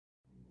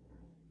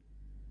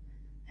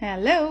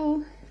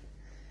Hello.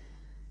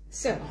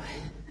 So,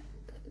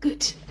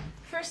 good.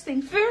 First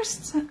thing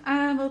first,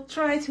 I will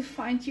try to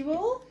find you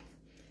all.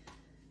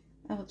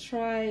 I will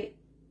try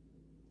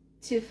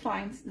to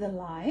find the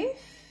live.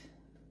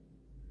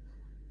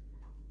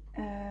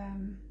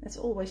 That's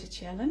always a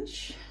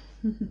challenge.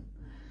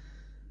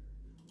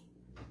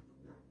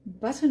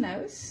 But who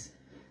knows?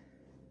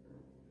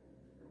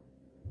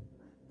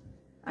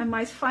 I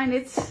might find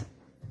it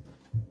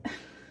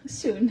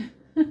soon.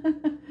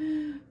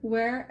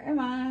 Where am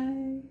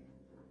I?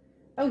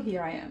 Oh,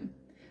 here I am.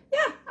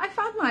 Yeah, I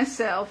found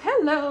myself.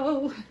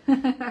 Hello.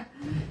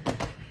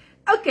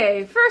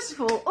 Okay, first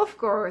of all, of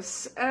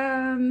course,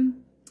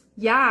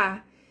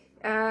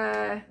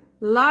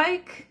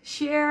 like,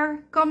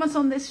 share, comment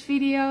on this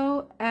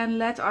video and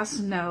let us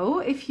know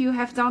if you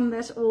have done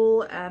this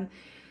all, and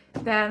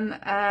then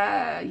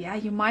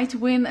you might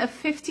win a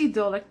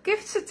 $50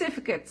 gift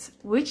certificate,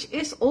 which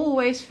is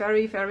always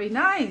very, very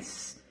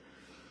nice.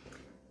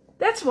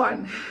 That's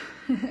one.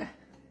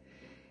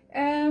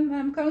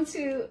 I'm going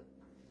to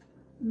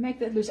make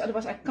that loose,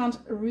 otherwise I can't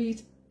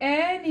read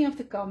any of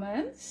the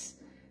comments.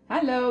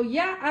 Hallo,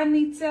 ja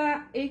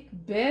Anita, ik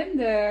ben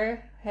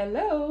er.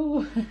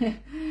 Hello.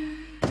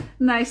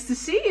 Nice to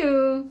see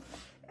you.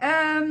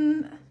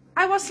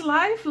 I was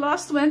live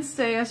last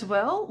Wednesday as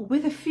well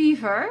with a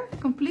fever,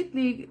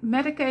 completely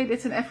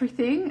medicated and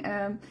everything.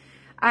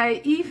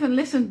 I even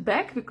listened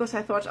back because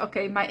I thought,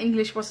 okay, my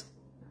English was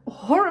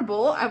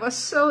horrible. I was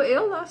so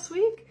ill last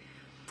week.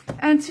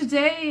 And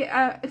today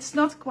it's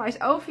not quite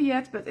over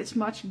yet, but it's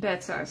much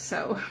better.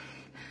 So,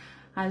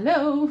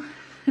 hello.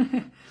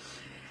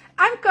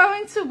 I'm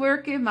going to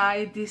work in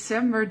my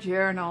December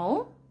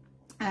journal.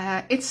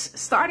 It's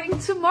starting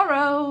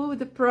tomorrow,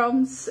 the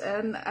prompts,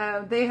 and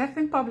they have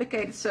been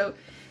published, so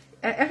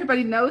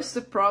everybody knows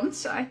the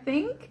prompts, I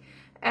think.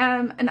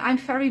 And I'm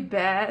very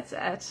bad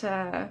at...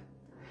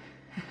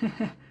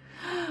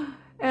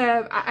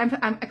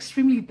 I'm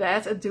extremely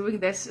bad at doing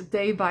this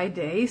day by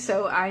day,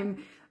 so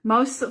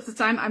most of the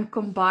time I'm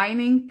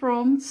combining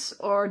prompts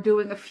or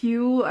doing a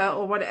few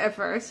or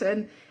whatever. So,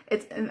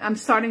 and I'm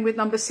starting with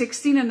number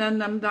 16 and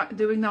then I'm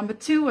doing number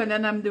 2 and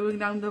then I'm doing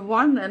number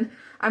 1, and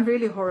I'm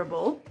really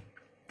horrible.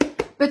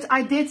 But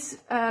I did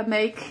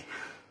make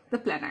the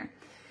planner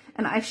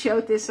and I've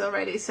showed this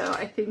already, so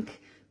I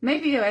think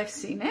maybe you have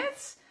seen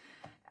it.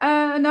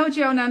 No,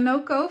 Jonah,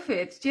 no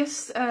COVID,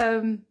 just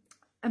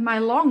my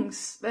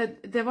lungs.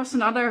 But there was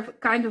another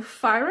kind of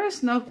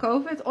virus, no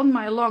COVID, on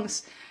my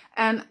lungs.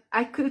 And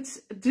I could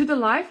do the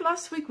live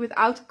last week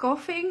without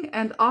coughing,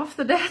 and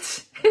after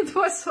that it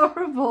was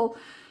horrible.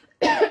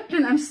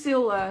 And I'm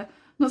still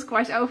not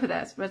quite over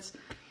that, but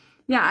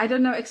yeah, I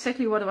don't know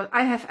exactly what it was.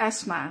 I have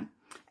asthma,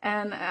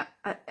 and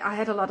I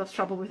had a lot of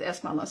trouble with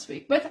asthma last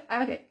week. But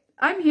okay,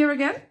 I'm here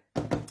again.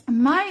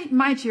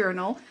 My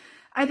journal,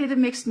 I did a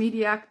mixed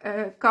media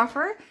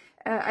cover.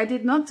 I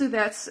did not do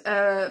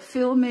that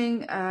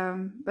filming,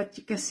 but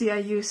you can see I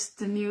used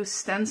the new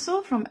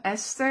stencil from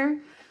Esther.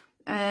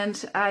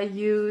 And I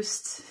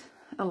used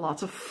a lot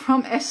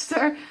from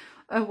Esther,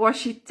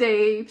 washi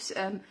tapes,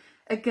 and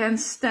again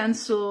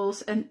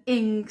stencils and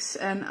inks,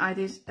 and I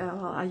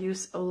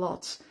used a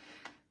lot.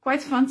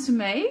 Quite fun to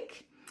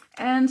make,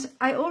 and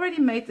I already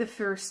made the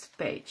first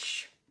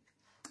page.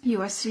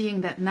 You are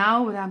seeing that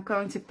now, but I'm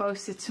going to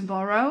post it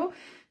tomorrow.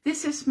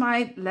 This is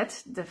my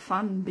Let the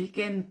Fun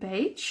Begin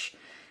page,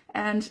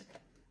 and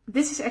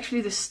this is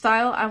actually the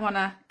style I want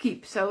to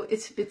keep. So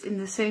it's a bit in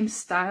the same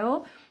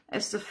style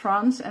as the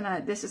front,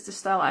 and this is the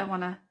style I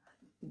want to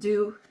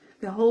do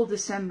the whole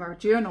December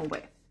journal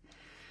with.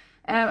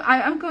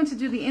 I'm going to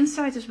do the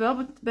inside as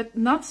well, but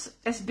not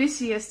as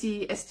busy as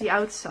the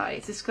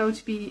outside. It's going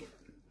to be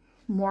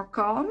more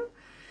calm.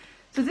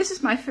 So this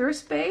is my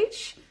first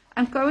page.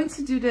 I'm going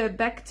to do the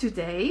back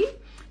today,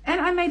 and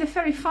I made a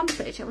very fun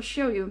page. I will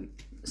show you.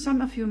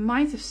 Some of you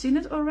might have seen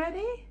it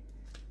already.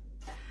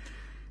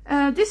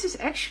 This is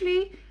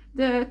actually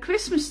the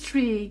Christmas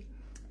tree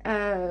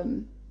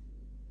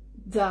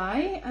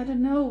die. I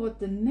don't know what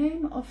the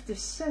name of the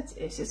set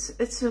is.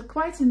 It's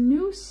quite a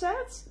new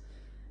set,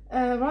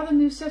 rather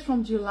new set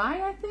from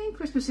July, I think.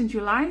 Christmas in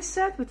July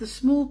set with a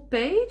small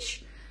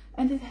page,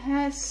 and it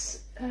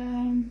has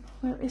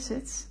where is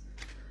it?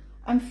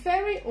 I'm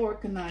very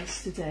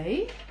organized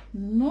today,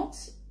 not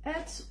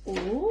at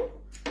all.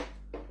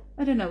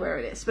 I don't know where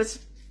it is, but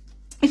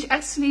it's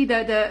actually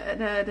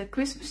the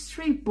Christmas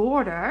tree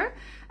border,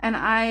 and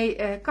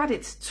I cut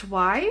it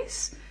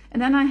twice.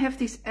 And then I have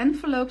these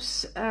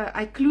envelopes,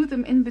 I glue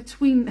them in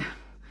between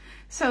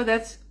so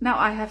that now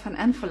I have an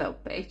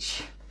envelope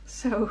page.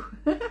 So,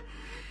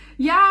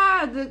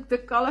 yeah, the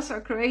colors are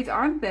great,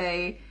 aren't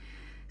they?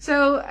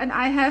 So, and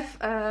I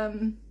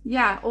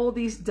have, all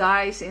these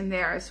dies in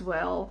there as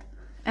well.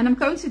 And I'm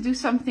going to do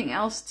something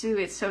else to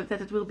it so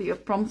that it will be a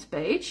prompt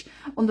page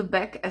on the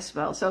back as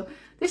well. So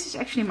this is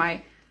actually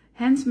my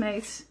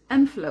handmade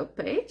envelope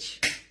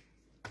page.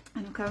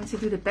 And I'm going to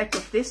do the back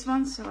of this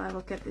one, so I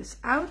will get this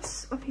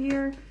out of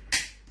here.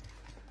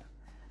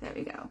 There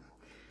we go.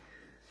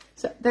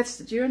 So that's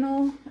the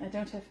journal. I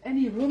don't have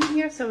any room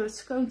here, so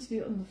it's going to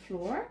be on the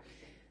floor.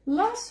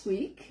 Last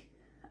week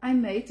I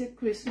made a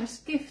Christmas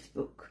gift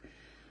book.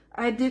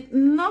 I did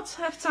not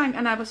have time,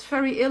 and I was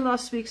very ill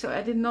last week, so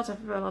I did not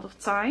have a lot of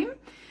time.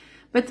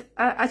 But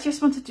I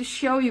just wanted to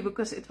show you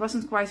because it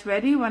wasn't quite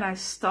ready when I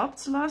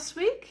stopped last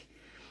week.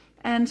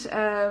 And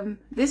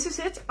this is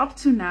it up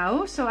to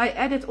now. So I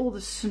added all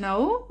the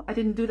snow. I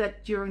didn't do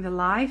that during the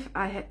live.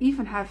 I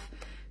even have,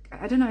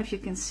 I don't know if you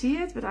can see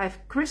it, but I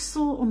have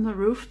crystal on the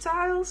roof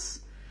tiles.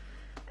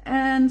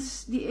 And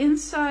the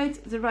inside,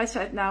 the right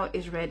side now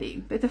is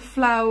ready. With the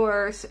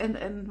flowers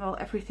and well,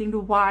 everything, the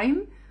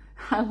wine.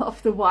 I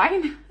love the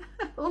wine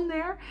on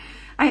there.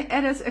 I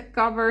added a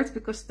cupboard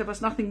because there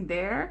was nothing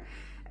there.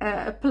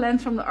 A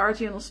plant from the Art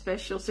Journal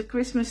Specials, a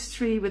Christmas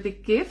tree with the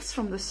gifts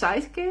from the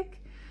Sidekick.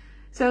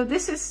 So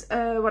this is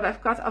what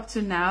I've got up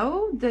to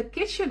now. The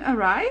kitchen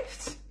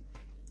arrived.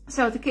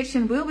 So the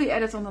kitchen will be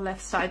added on the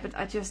left side, but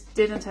I just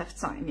didn't have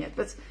time yet.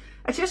 But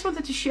I just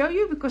wanted to show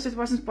you because it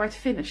wasn't quite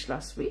finished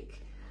last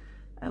week.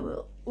 I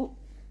will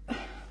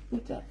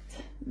put that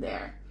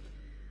there.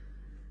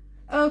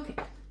 Okay,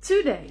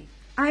 today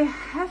I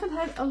haven't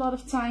had a lot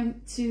of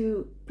time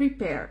to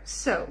prepare.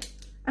 So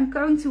I'm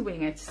going to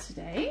wing it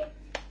today.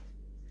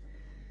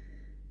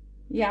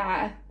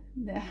 Yeah,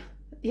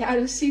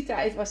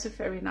 Rosita, it was a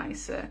very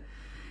nice.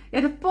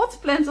 Yeah, the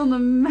pot plant on the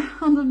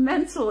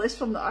mantle is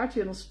from the Art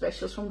Journal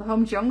Specials, from the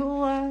Home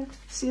Jungle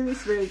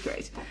series. Really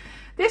great.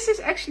 This is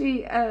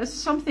actually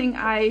something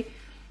I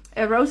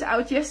wrote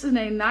out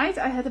yesterday night.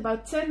 I had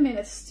about 10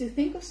 minutes to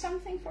think of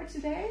something for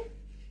today.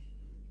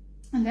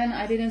 And then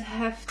I didn't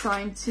have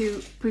time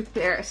to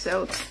prepare.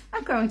 So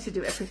I'm going to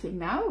do everything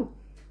now.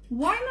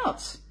 Why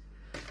not?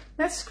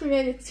 Let's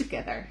create it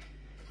together.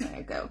 There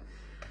you go.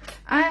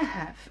 I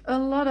have a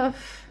lot of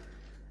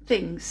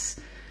things,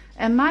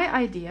 and my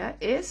idea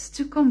is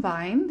to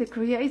combine the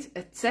create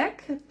a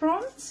tag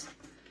prompt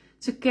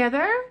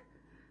together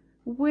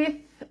with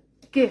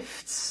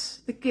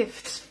gifts, the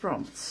gifts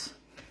prompt.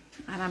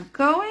 And I'm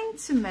going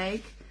to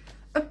make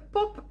a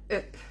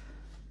pop-up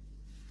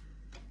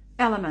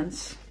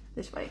element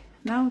this way,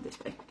 no, this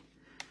way.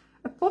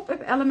 A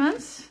pop-up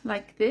element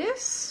like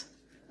this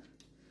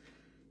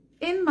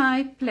in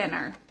my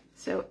planner.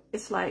 So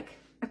it's like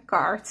a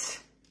card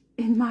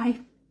in my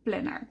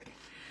planner.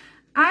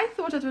 I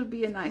thought it would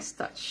be a nice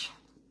touch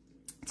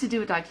to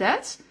do it like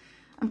that.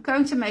 I'm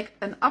going to make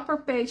an upper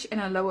page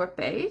and a lower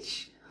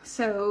page.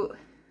 So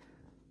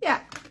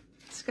yeah,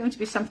 it's going to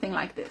be something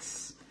like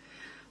this.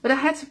 But I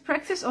had to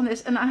practice on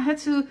this and I had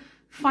to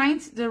find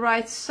the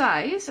right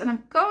size, and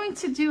I'm going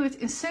to do it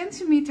in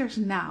centimeters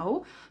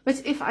now.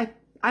 But if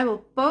I will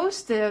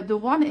post the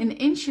one in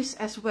inches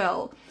as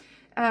well.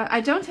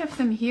 I don't have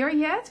them here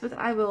yet, but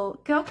I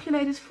will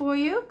calculate it for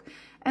you.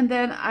 And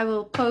then I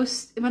will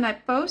post, when I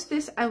post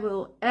this, I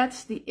will add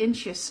the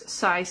inches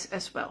size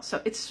as well.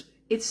 So it's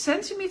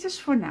centimeters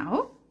for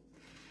now.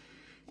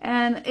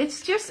 And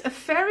it's just a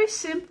very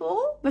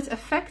simple but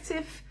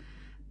effective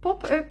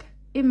pop-up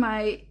in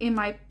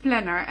my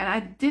planner. And I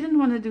didn't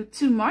want to do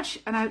too much,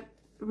 and I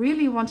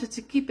really wanted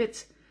to keep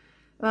it,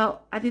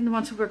 well, I didn't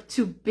want to work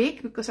too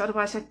big because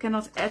otherwise I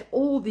cannot add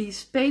all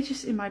these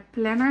pages in my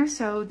planner.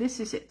 So this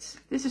is it.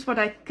 This is what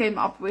I came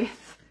up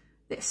with.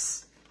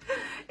 This.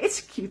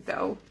 It's cute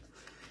though.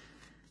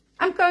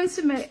 I'm going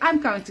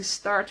to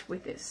start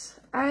with this.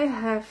 I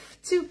have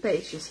 2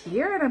 pages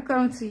here, and I'm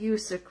going to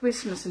use the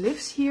Christmas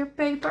Lives Here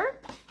paper.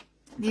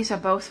 These are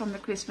both from the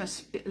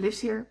Christmas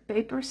Lives Here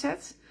paper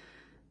set.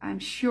 I'm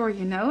sure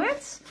you know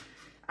it.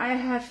 I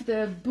have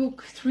the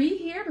book 3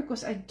 here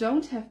because I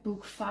don't have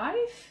book 5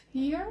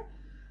 here.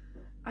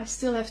 I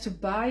still have to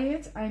buy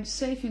it. I'm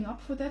saving up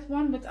for that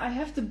one, but I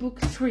have the book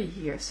 3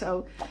 here.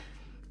 So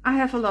I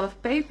have a lot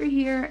of paper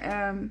here.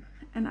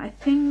 And I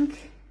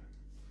think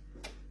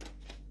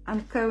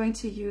I'm going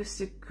to use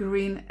the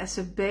green as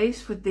a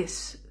base for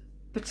this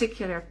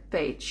particular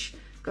page.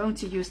 I'm going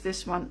to use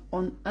this one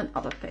on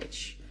another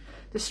page.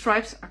 The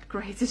stripes are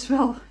great as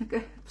well.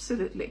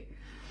 Absolutely.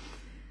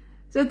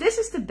 So this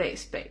is the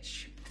base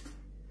page.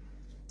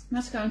 I'm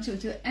not going to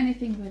do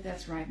anything with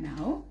that right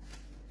now.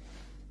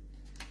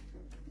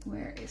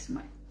 Where is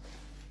my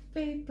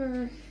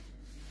paper?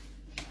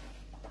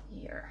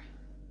 Here.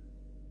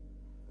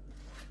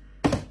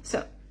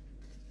 So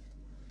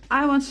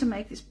I want to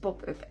make this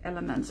pop-up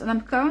element, and I'm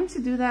going to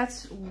do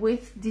that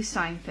with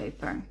design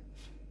paper.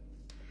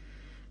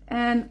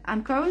 And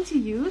I'm going to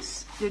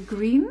use the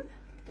green,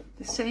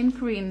 the same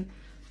green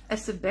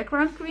as the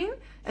background green,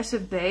 as a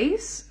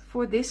base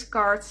for this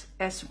card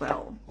as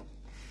well.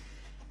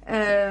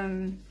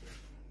 At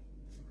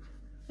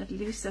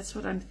least that's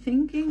what I'm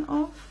thinking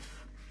of.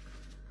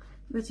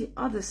 But the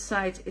other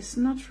side is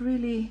not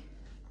really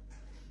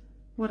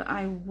what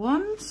I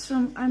want,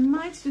 so I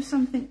might do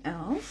something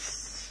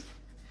else.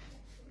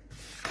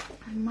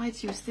 I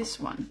might use this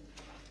one.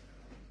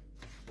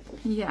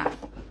 Yeah,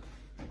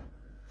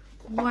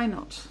 why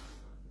not?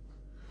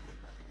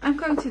 I'm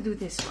going to do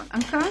this one.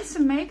 I'm going to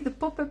make the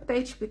pop-up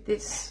page with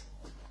this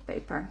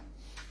paper.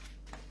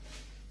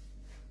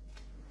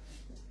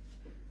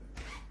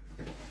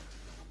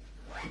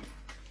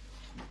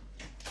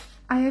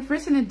 I have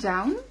written it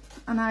down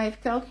and I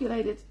have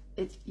calculated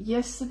it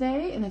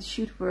yesterday and it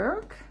should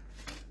work.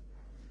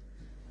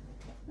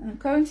 I'm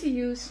going to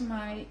use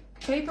my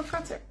paper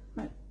cutter,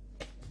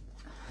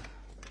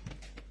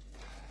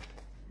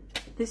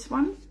 this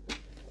one,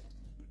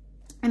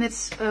 and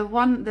it's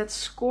one that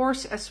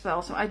scores as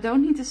well, so I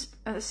don't need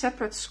a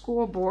separate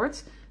scoreboard.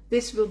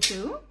 This will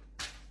do.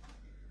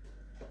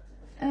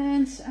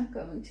 And I'm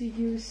going to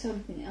use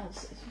something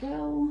else as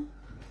well.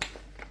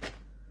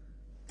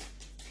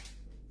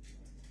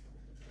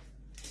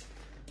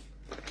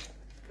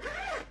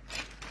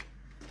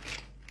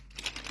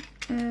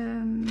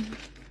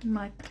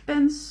 My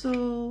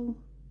pencil.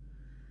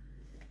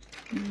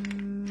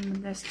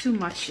 There's too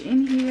much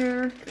in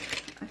here.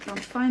 I can't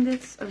find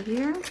it. Oh,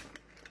 here.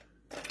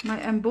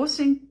 My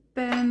embossing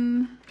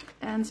pen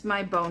and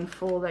my bone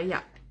folder.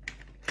 Yeah.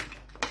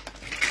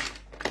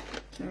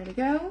 There we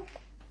go.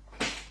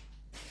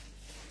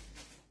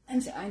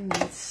 And I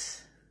need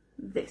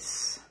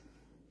this.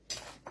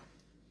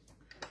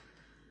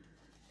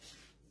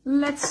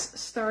 Let's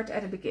start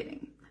at the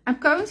beginning. I'm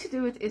going to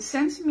do it in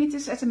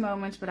centimeters at the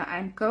moment, but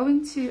I'm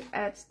going to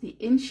add the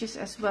inches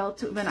as well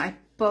to when I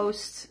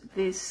post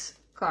this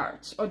card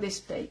or this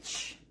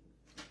page.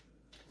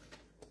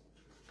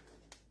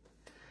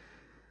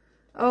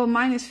 Oh,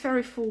 mine is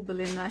very full,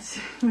 Belinda. It's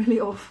really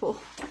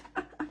awful.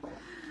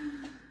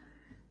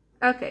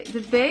 Okay,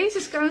 the base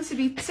is going to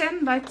be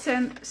 10 by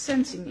 10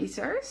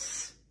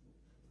 centimeters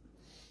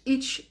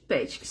each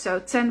page. So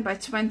 10 by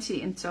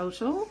 20 in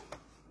total.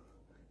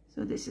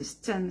 So this is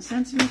 10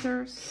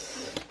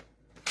 centimeters.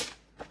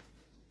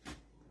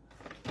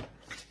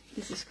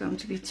 This is going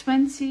to be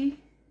 20.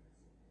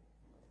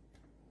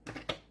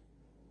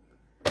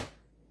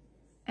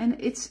 And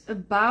it's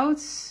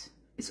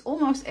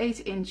almost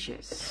 8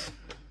 inches.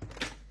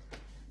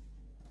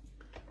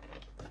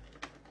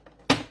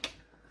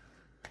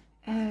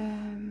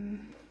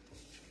 And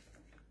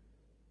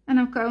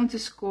I'm going to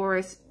score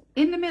it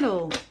in the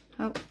middle.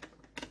 Oh,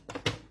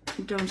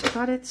 don't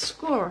cut it,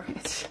 score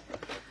it.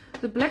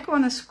 The black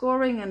one is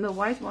scoring and the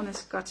white one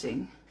is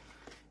cutting.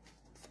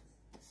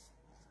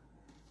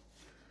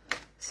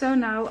 So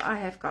now I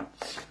have got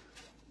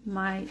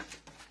my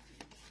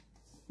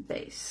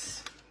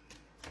base.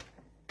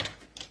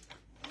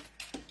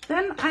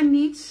 Then I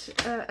need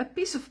a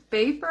piece of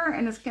paper,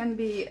 and it can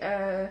be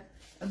a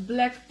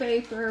black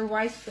paper,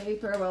 white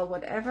paper, well,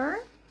 whatever.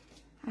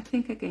 I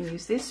think I can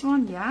use this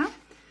one, yeah.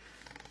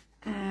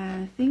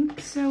 I think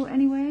so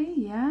anyway,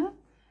 yeah.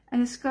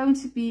 And it's going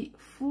to be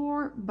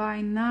 4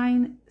 by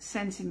 9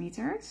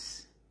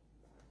 centimeters.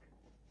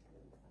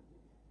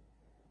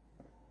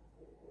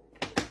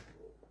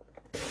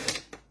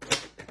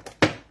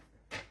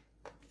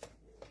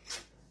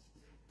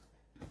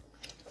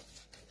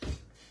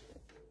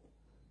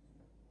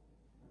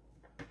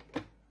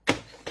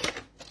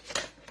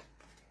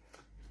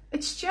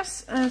 It's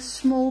just a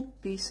small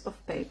piece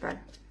of paper.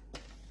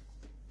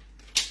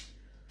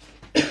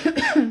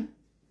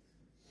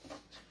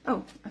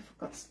 Oh, I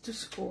forgot to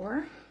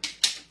score.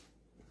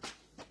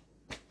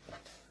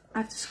 I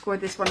have to score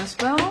this one as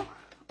well.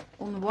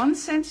 On 1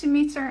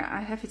 centimeter,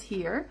 I have it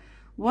here.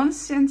 1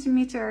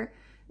 centimeter,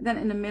 then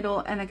in the middle,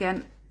 and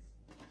again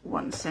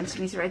 1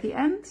 centimeter at the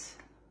end.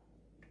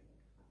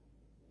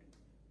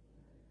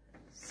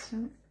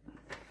 So.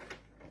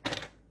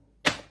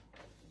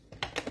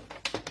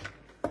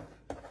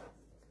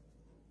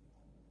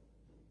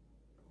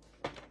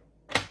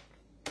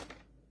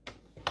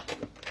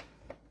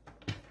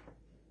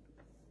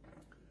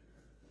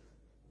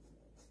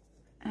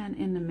 And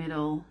in the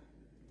middle.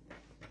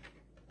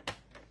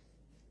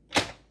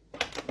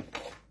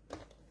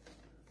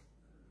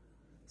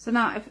 So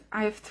now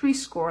I have 3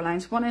 score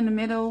lines, 1 in the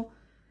middle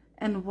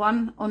and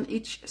 1 on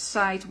each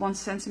side, 1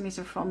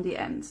 centimeter from the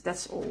end.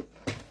 That's all.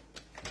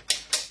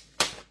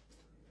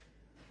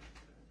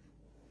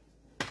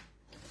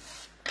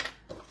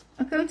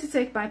 I'm going to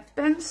take my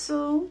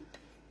pencil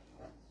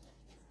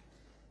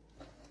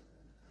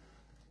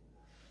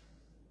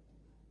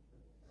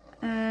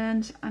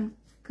and I'm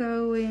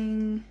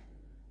going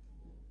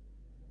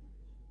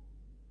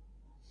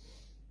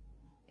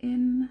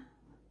in.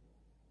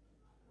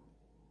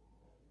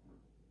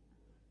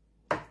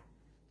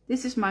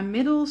 This is my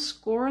middle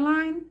score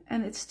line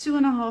and it's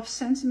 2.5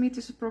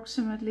 centimeters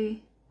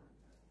approximately,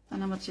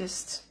 and I will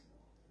just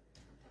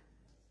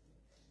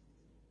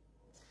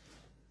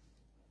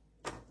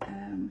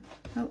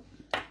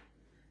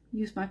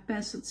use my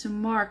pencil to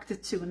mark the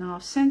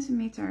 2.5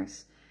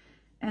 centimeters,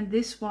 and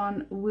this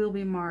one will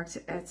be marked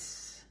at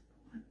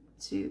 1,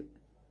 2,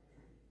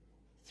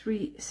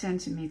 3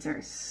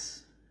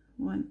 centimeters.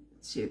 1,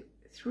 2,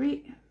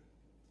 3.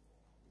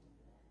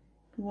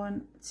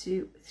 1,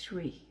 2,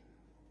 3.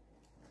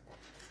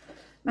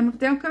 I'm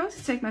then going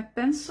to take my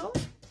pencil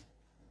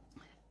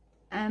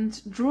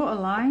and draw a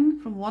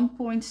line from one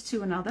point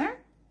to another,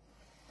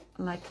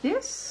 like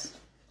this,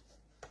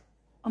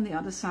 on the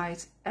other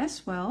side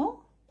as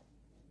well.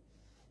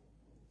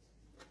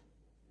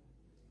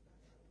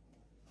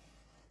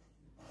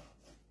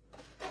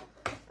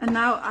 And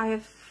now I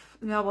have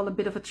yeah, well, a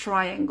bit of a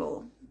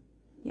triangle.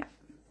 Yeah,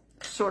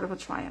 sort of a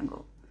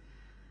triangle.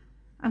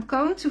 I'm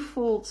going to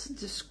fold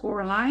the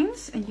score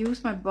lines and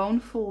use my bone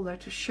folder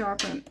to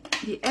sharpen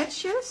the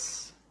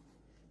edges.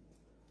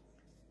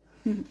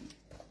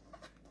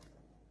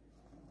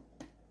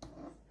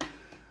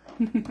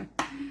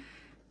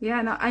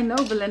 Yeah, no, I know,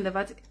 Belinda,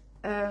 but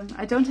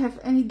I don't have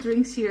any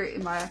drinks here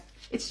in my...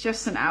 It's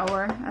just an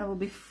hour. I will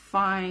be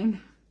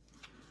fine.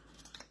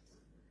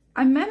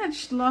 I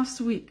managed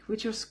last week,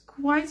 which was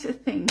quite a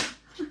thing.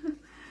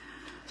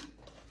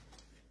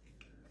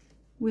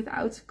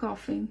 Without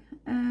coughing.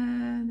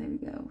 There we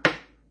go.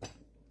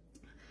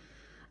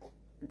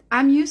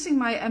 I'm using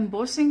my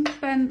embossing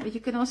pen, but you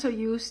can also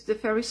use the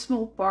very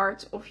small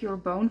part of your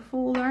bone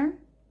folder.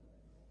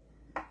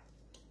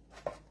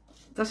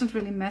 Doesn't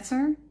really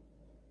matter.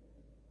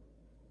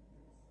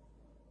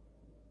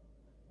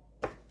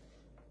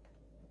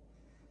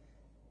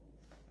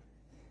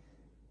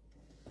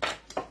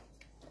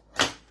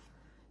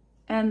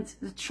 And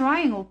the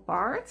triangle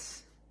part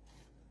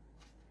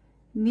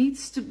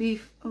needs to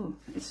be, oh,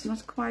 it's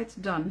not quite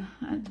done.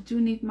 I do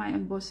need my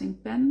embossing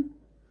pen,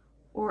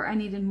 or I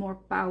needed more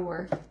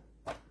power.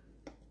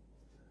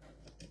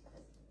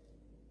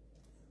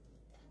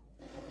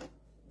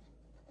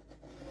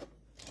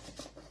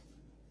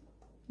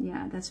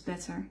 Yeah, that's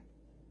better.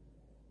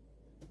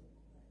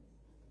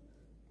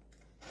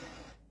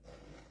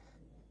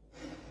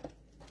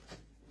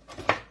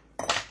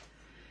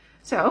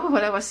 So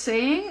what I was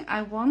saying,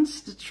 I want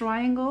the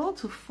triangle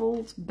to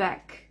fold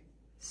back.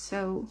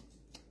 So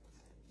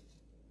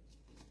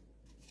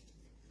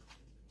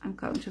I'm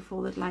going to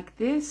fold it like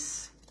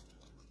this.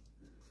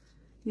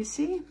 You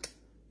see?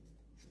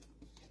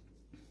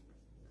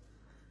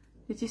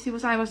 Did you see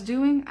what I was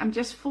doing? I'm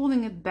just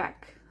folding it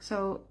back.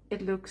 So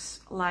it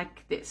looks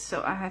like this.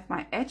 So I have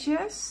my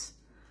edges,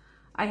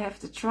 I have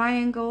the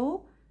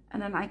triangle,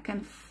 and then I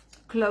can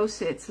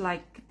close it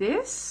like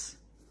this.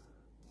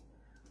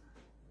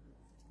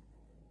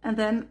 And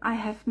then I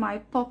have my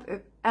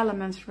pop-up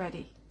elements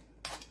ready.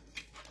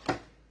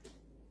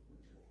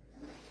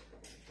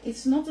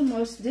 It's not the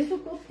most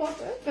difficult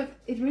pop-up, but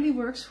it really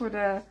works for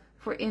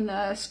in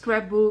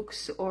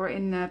scrapbooks or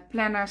in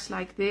planners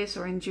like this,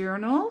 or in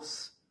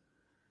journals.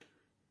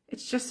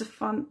 It's just a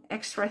fun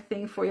extra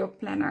thing for your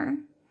planner.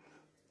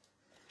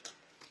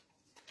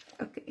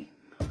 Okay.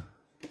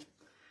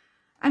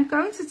 I'm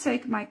going to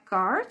take my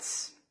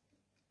cards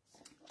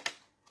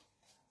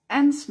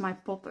and my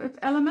pop-up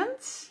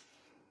elements.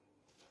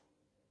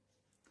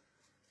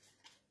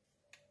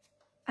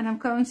 And I'm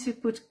going to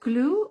put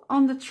glue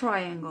on the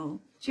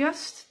triangle,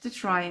 just the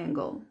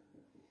triangle.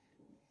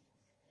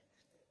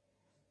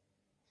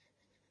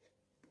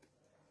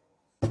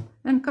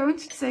 I'm going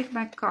to take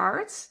my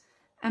cards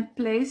and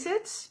place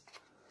it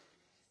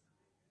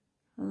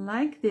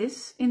like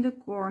this in the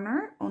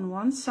corner on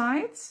one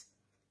side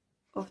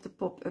of the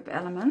pop-up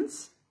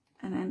element,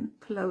 and then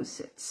close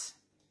it.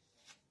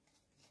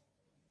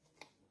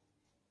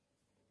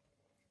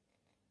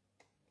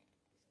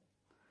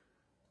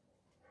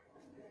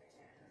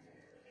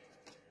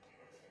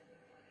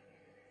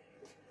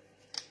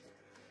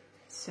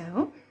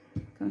 So,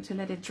 I'm going to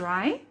let it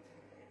dry.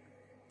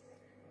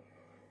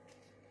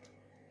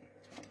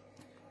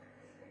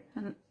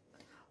 And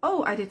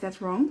oh, I did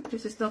that wrong.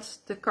 This is not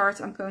the card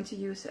I'm going to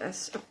use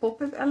as a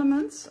pop-up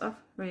element. Oh,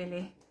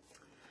 really?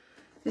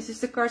 This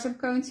is the card I'm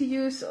going to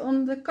use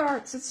on the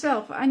cards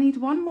itself. I need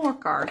one more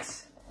card.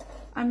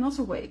 I'm not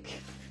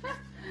awake.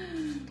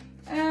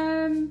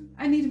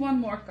 I need one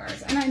more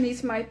card, and I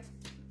need my...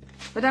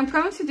 But I'm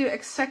going to do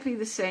exactly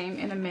the same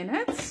in a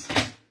minute.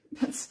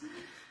 But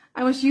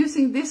I was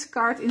using this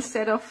card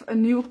instead of a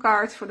new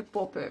card for the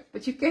pop-up.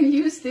 But you can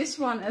use this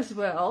one as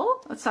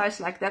well, a size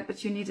like that,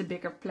 but you need a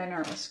bigger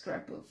planner or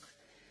scrapbook.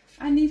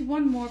 I need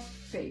one more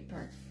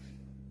paper.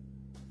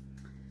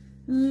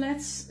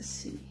 Let's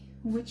see,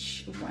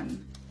 which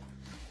one?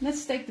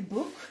 Let's take the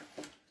book.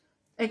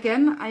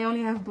 Again, I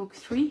only have book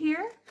 3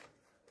 here.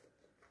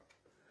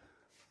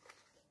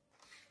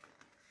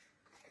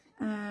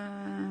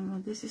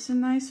 Well, this is a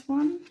nice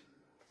one.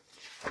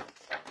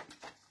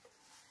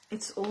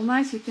 It's all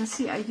nice. You can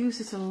see I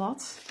use it a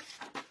lot.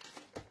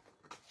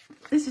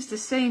 This is the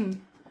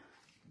same,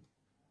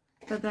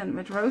 but then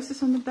with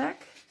roses on the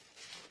back.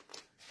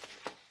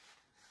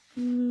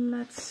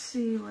 Let's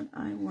see what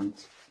I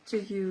want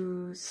to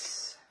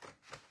use.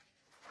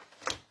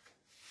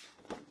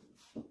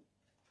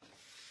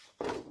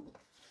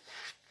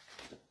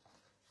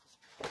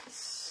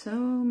 So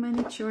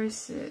many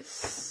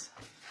choices.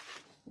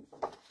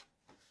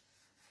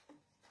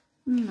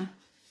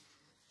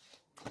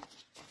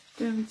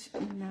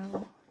 Don't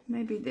know.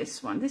 Maybe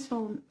this one. This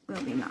one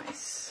will be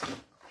nice.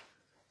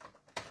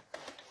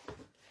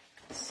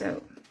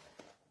 So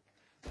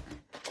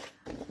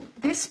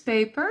this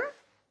paper,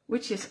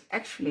 which is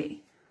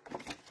actually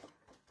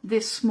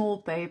this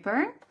small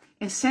paper,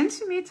 in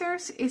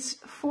centimeters is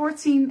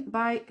 14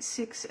 by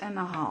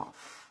 6.5.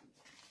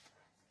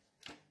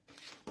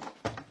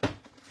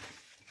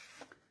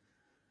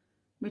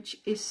 Which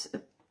is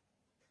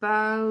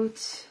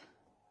about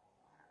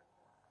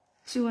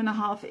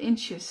 2.5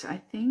 inches, I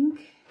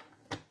think.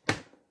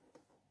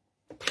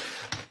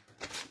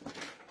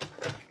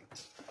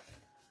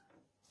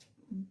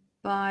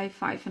 By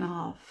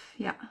 5.5,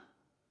 yeah.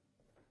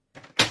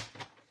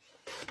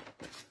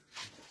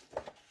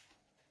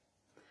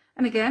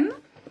 And again,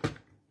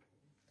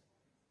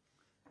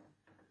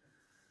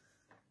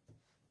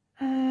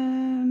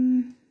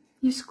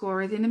 you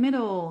score it in the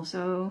middle,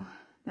 so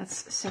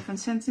that's 7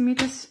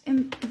 centimeters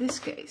in this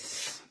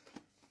case.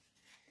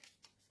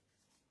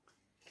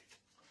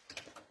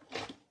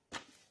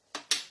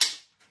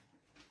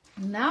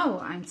 Now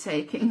I'm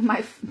taking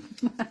my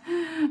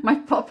my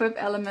pop-up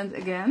element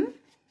again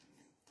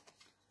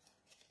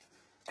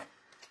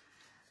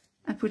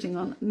and putting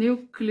on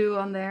new glue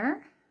on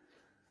there.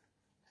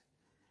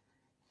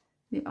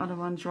 The other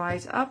one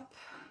dries up.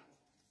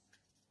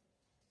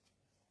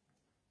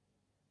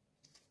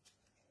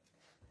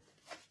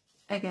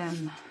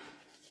 Again,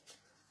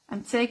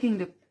 I'm taking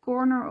the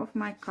corner of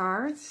my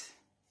card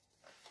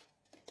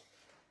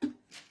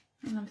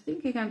and I'm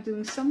thinking I'm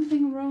doing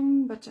something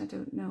wrong, but I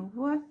don't know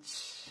what.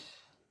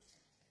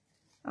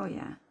 Oh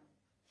yeah.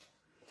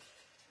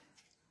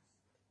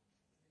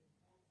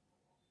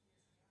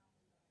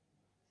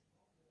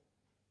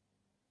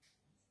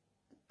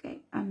 Okay,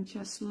 I'm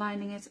just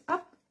lining it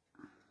up.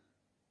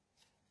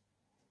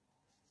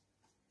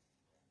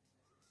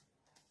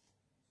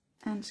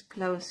 And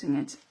closing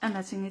it and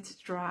letting it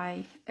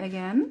dry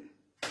again.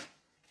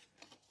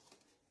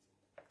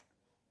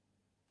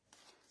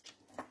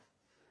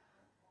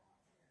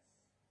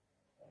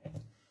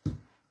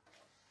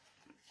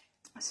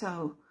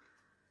 So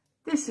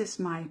this is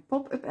my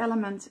pop-up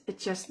element. It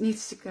just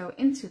needs to go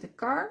into the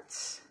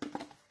cards.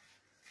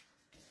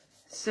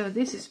 So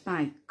this is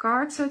my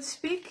card, so to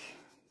speak.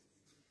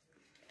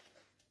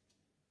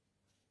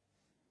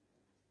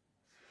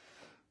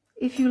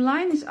 If you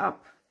line it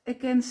up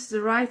against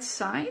the right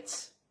side,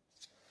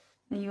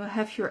 and you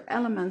have your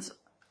element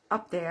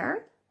up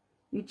there,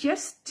 you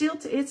just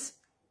tilt it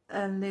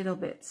a little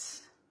bit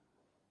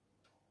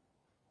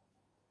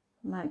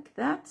like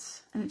that,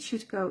 and it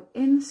should go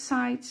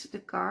inside the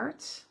card.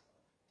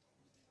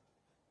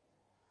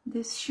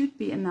 This should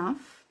be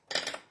enough.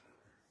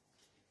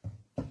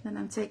 Then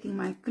I'm taking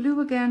my glue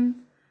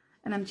again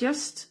and I'm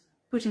just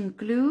putting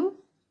glue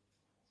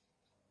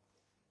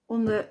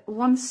on the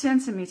 1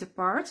 centimeter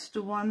part,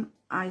 the one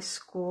I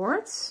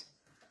scored,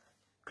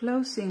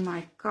 closing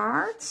my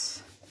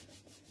cards,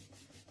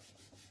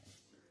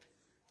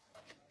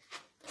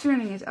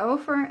 turning it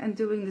over and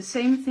doing the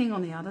same thing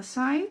on the other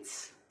side.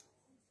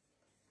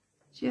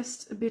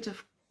 Just a bit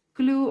of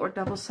glue or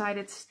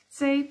double-sided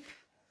tape,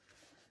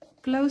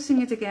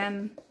 closing it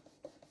again.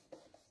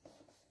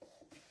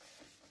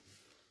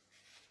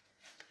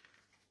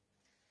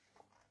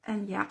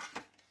 And yeah,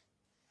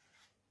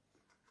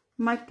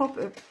 my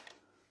pop-up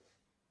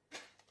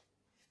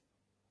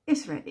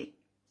is ready.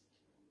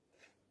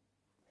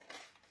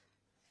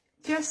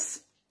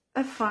 Just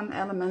a fun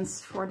element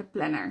for the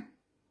planner.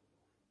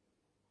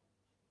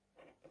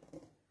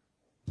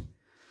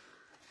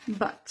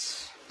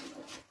 But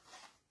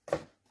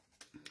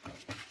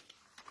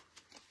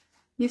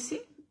you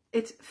see,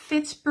 it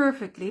fits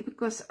perfectly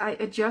because I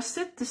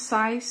adjusted the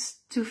size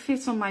to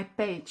fit on my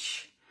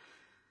page.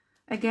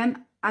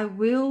 Again, I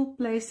will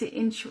place the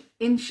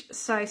inch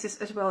sizes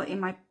as well in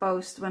my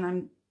post when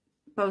I'm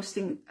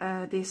posting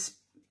this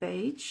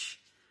page,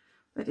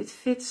 but it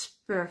fits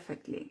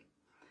perfectly.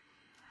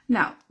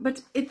 Now,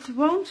 but it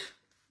won't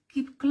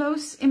keep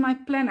closed in my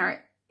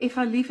planner if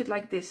I leave it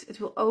like this. It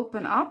will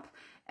open up,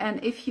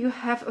 and if you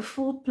have a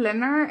full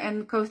planner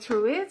and go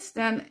through it,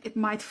 then it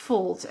might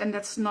fold, and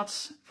that's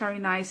not very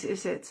nice,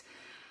 is it?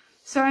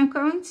 So I'm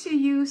going to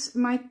use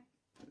my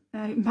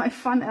my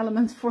fun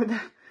element for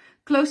the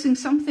closing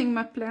something in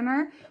my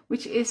planner,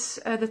 which is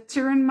the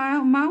turn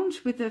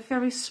mount with a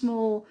very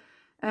small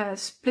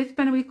split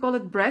pen. We call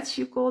it breads,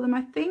 you call them,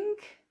 I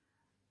think.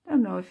 I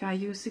don't know if I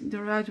use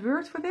the right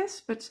word for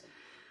this, but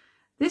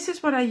this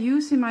is what I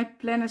use in my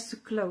planners to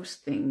close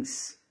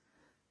things.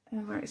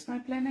 Where is my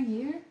planner?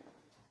 Here.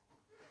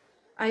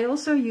 I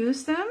also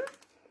use them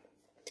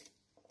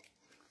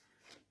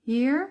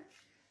here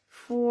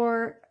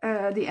for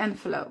the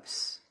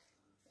envelopes.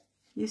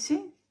 You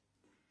see?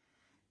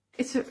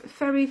 It's a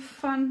very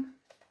fun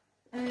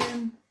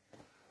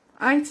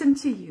item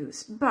to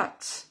use,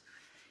 but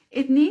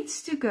it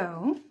needs to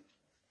go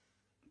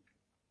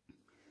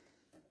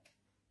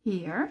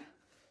here.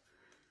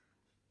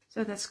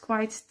 So that's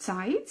quite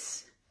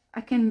tight.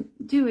 I can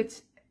do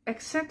it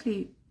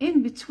exactly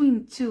in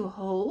between two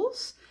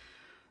holes,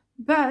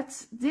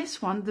 but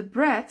this one, the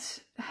bread,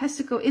 has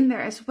to go in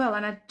there as well,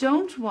 and I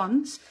don't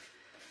want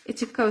it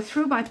to go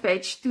through my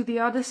page to the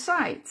other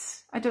side.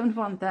 I don't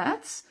want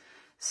that.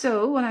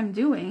 So what I'm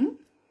doing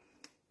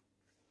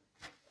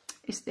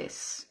is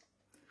this.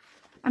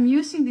 I'm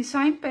using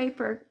design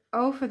paper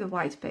over the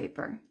white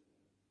paper,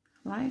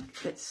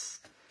 like this.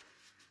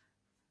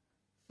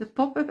 The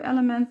pop-up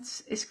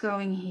element is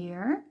going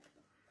here,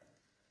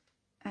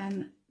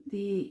 and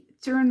the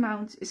turn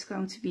mount is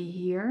going to be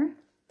here.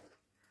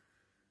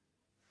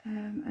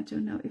 I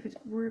don't know if it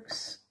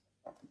works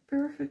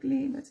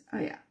perfectly, but oh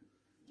yeah,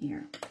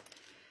 here.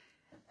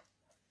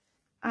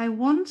 I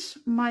want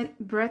my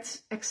bread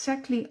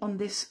exactly on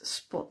this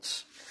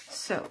spot.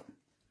 So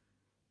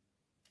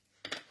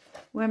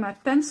where my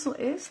pencil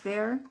is,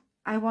 there,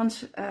 I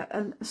want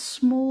a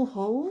small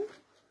hole.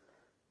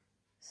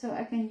 So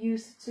I can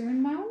use the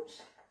turn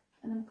mount.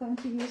 And I'm going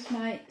to use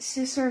my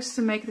scissors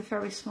to make the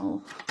very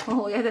small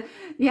hole.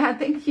 Yeah,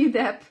 thank you,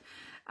 Deb.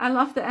 I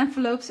love the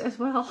envelopes as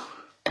well.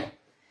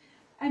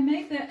 I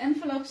make the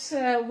envelopes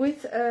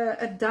with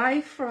a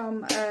die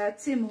from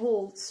Tim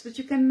Holtz, but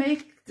you can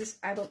make this.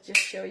 I will just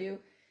show you.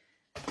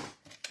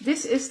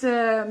 This is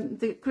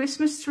the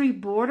Christmas tree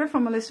border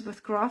from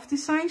Elizabeth Craft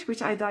Designs,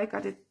 which I die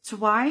cut it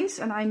twice,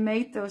 and I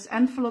made those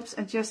envelopes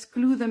and just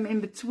glue them in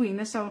between.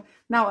 And so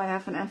now I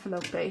have an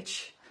envelope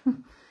page.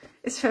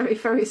 It's very,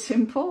 very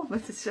simple,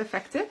 but it's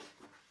effective.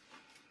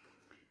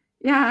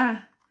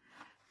 Yeah,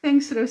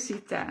 thanks,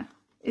 Rosita.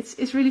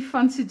 It's really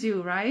fun to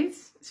do, right?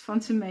 It's fun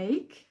to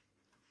make.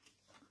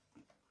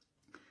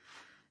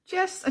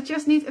 I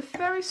just need a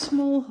very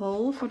small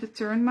hole for the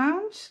turn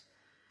mount.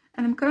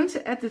 And I'm going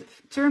to add the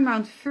turn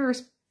mount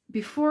first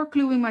before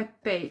gluing my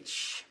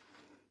page.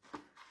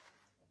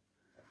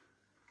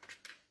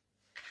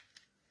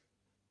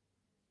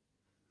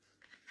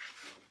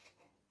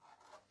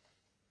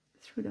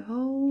 Through the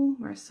hole.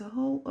 Where's the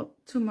hole? Oh,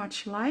 too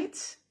much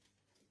light.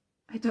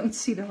 I don't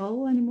see the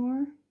hole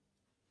anymore.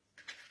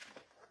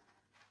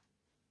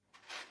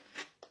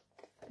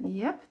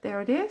 Yep,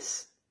 there it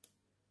is.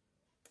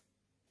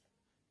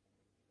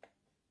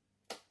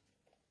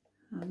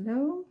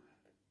 Hello.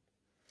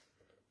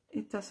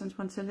 It doesn't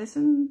want to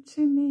listen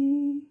to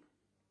me.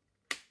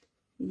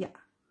 Yeah,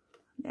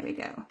 there we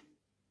go.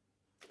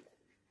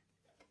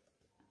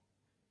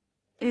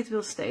 It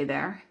will stay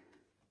there.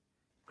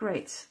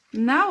 Great.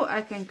 Now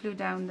I can glue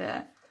down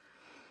the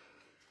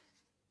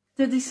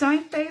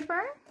design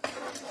paper.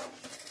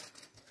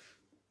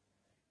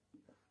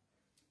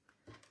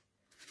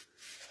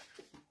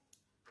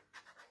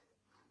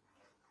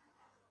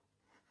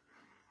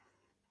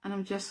 And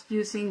I'm just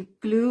using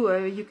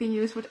glue. You can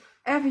use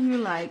whatever you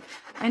like.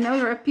 I know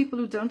there are people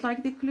who don't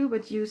like the glue,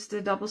 but use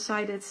the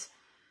double-sided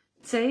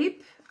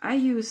tape. I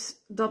use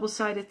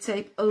double-sided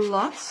tape a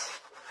lot,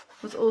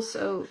 but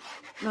also,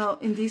 well,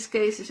 in these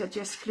cases, I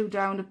just glue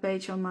down the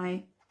page on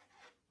my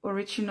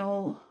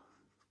original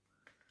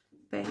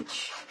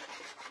page.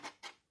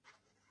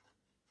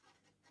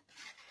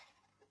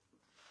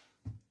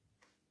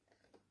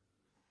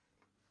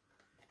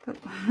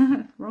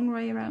 Oh, wrong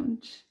way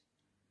around.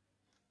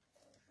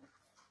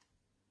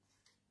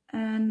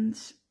 And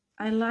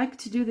I like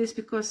to do this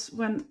because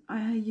when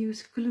I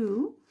use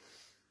glue,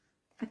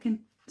 I can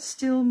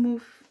still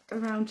move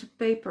around the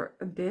paper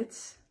a bit.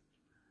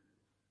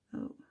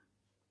 Oh.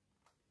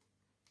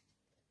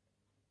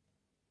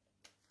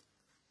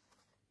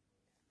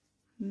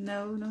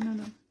 No.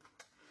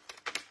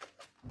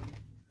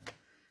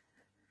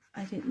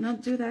 I did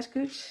not do that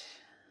good.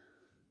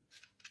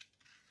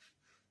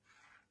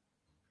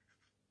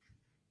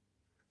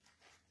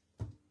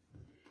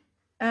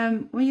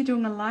 When you're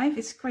doing a live,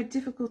 it's quite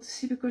difficult to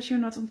see because you're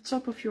not on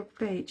top of your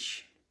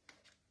page.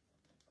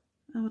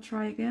 I will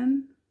try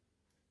again.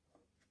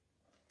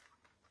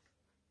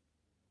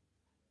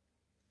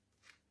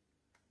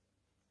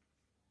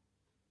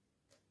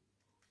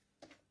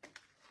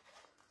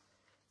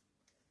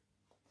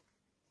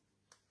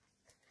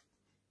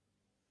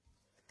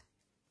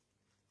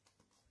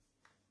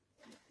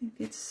 I think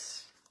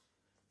it's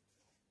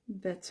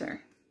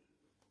better.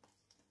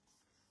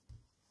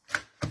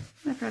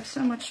 I've had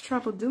so much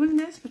trouble doing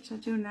this, but I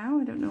do now.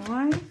 I don't know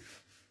why.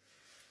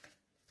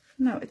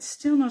 No, it's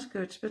still not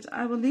good, but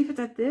I will leave it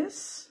at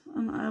this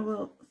and I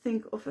will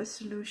think of a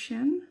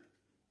solution.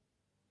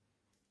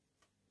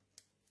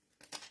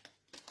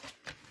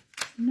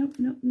 No.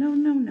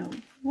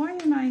 Why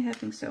am I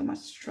having so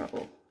much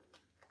trouble?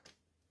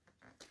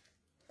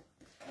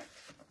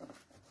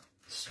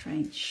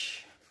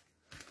 Strange.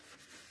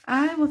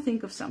 I will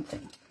think of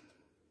something.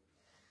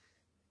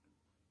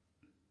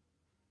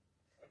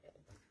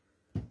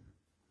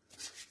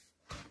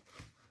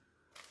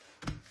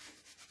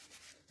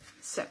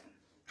 So,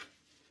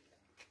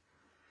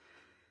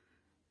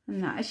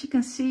 now as you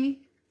can see,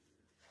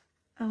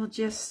 I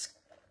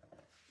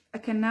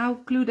can now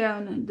glue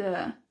down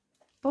the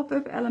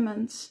pop-up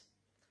elements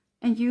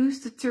and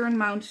use the turn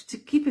mount to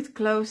keep it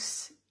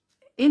closed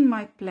in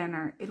my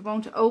planner. It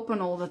won't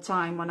open all the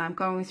time when I'm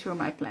going through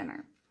my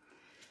planner.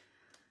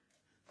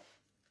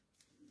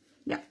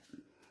 Yeah.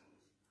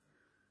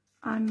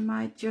 I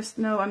might just,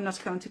 no, I'm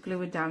not going to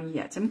glue it down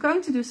yet. I'm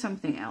going to do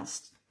something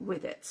else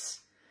with it.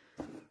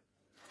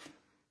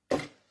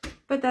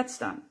 But that's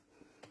done.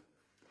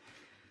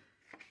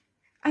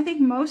 I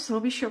think most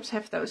hobby shops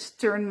have those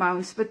turn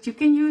mounts, but you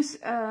can use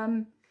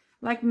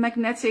like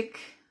magnetic,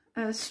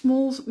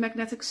 small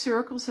magnetic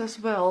circles as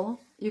well.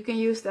 You can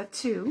use that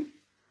too.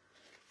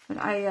 But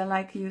I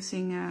like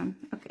using,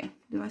 okay,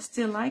 do I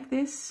still like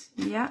this?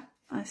 Yeah,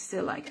 I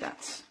still like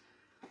that.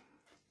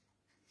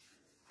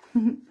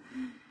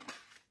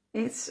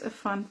 It's a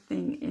fun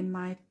thing in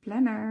my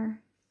planner.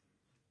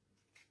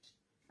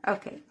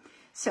 Okay,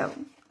 so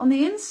on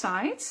the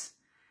inside,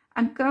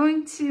 I'm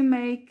going to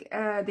make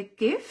the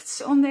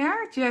gifts on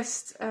there,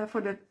 just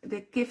for the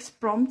gift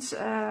prompt.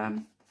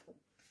 And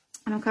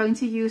I'm going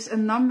to use a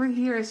number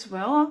here as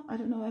well. I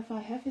don't know if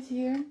I have it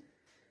here.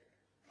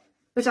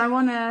 But I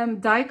want to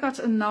die cut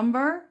a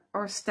number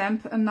or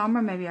stamp a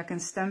number. Maybe I can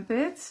stamp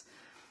it.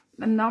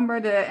 A number,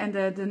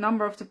 the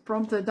number of the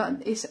prompt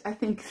is, I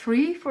think,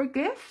 3 for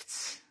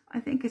gifts. I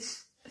think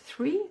it's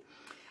 3.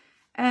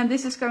 And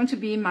this is going to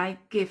be my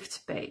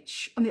gift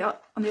page. On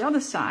the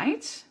other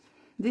side,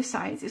 this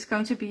side is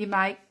going to be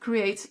my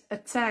create a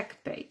tag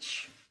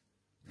page.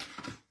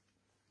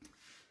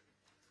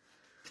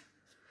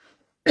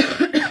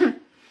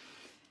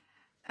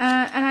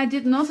 And I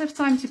did not have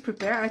time to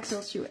prepare, I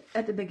told you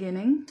at the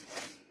beginning,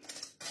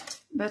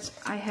 but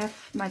I have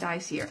my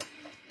dies here.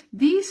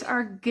 These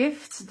are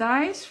gift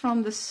dies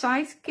from the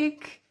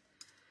Sidekick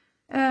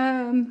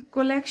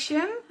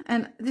collection,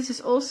 and this is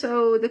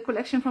also the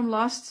collection from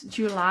last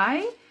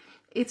July.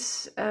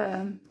 It's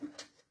a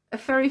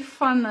very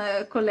fun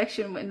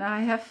collection, and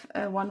I have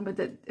one with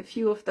a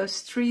few of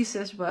those trees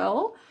as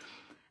well.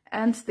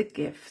 And the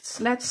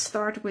gifts. Let's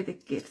start with the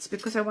gifts,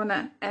 because I want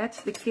to add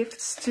the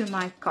gifts to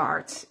my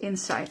card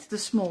inside, the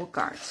small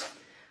card.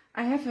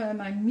 I have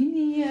my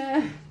mini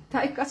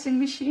die cutting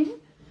machine.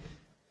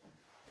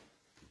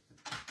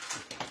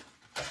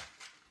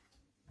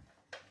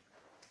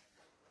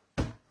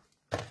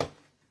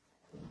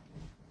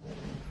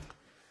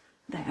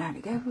 There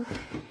we go.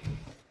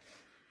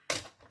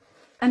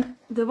 And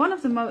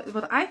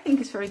what I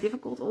think is very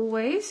difficult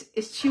always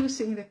is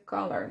choosing the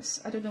colors.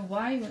 I don't know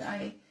why, but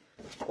I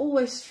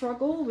always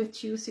struggle with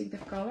choosing the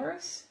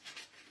colors.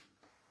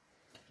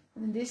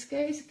 And in this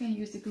case, I can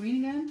use the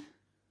green again.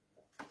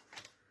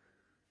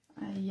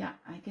 Yeah,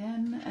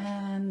 again.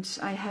 And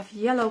I have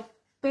yellow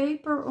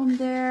paper on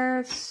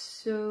there,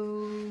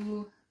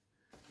 so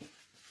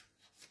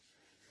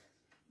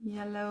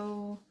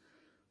yellow.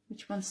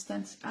 Which one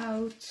stands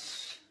out?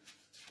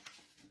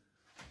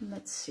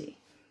 Let's see.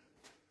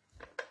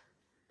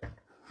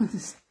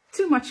 There's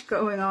too much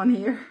going on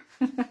here.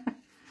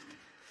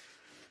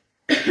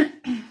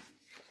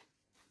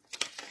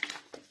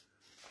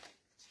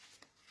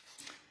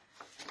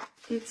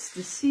 It's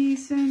the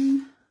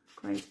season.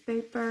 Great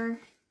paper.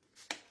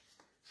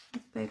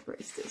 What paper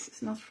is this?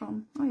 It's not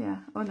from... Oh yeah.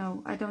 Oh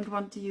no, I don't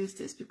want to use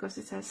this because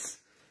it has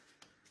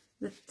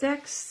the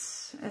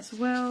text as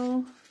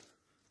well.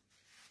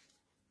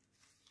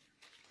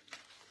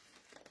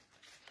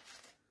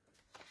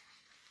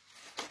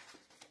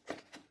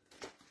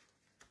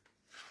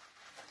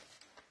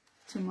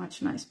 Too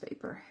much nice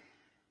paper.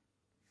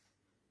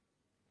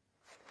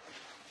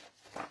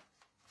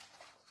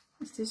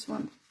 Is this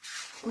one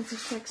with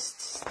the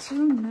text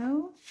too?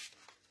 No.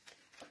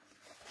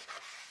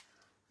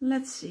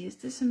 Let's see, is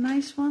this a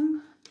nice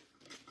one?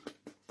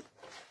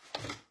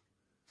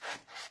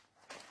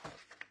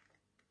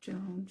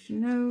 Don't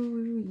know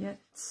yet.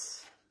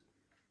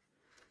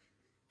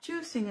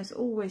 Choosing is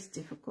always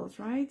difficult,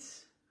 right?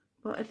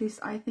 Well, at least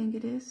I think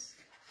it is.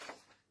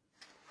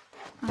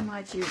 I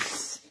might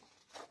use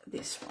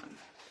this one.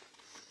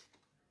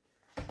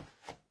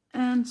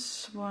 And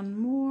one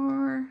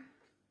more.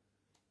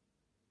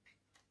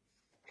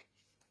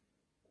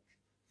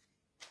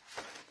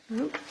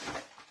 Oop.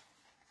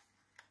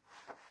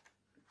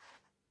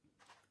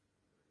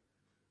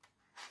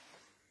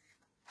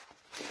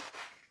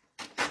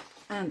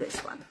 And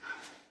this one.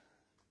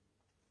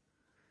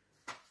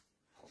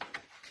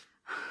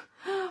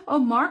 Oh,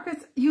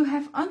 Margaret, you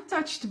have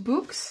untouched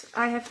books.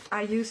 I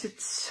use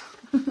it.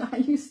 I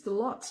use it a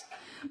lot.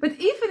 But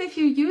even if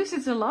you use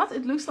it a lot,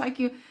 it looks like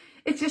you.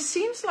 It just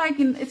seems like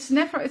it's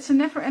a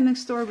never-ending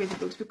story with the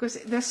books, because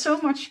there's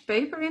so much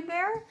paper in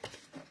there.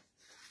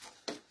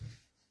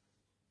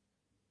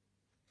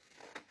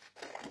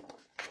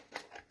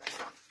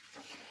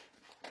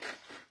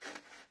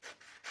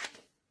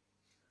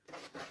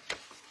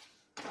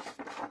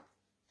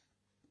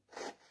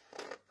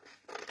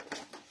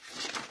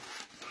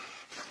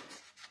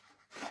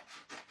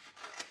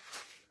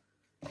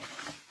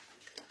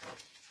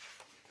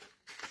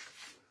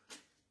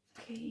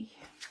 Okay.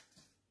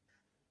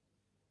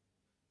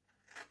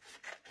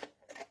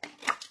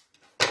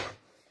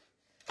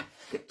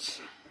 Good.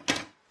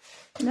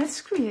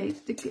 Let's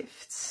create the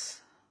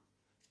gifts.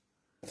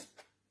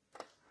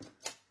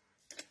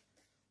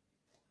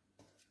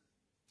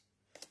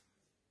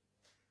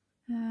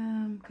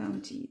 I'm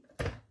going to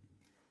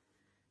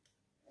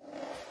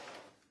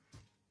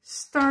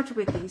start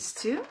with these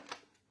two.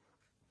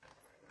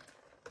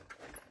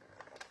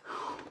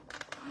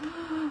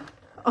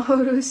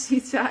 Oh,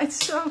 Rosita,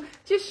 it's so,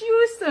 just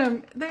use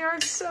them. They are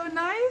so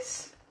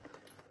nice.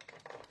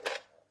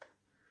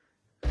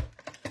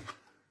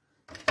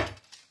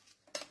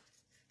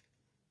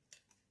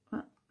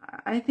 Well,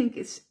 I think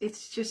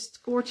it's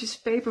just gorgeous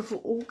paper for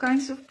all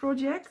kinds of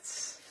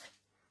projects.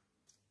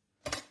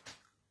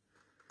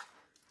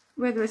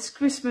 Whether it's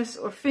Christmas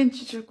or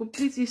vintage or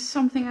completely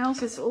something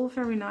else, it's all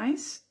very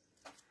nice.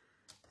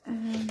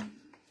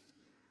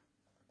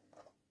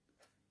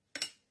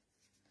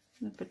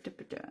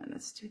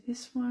 Let's do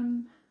this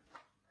one.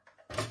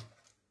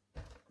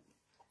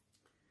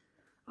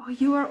 Oh,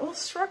 you are all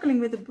struggling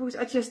with the books.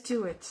 I just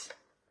do it.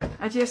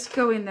 I just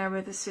go in there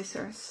with the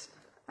scissors.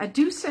 I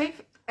do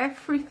save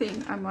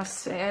everything, I must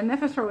say. I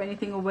never throw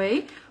anything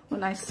away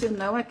when I still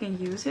know I can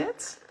use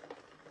it.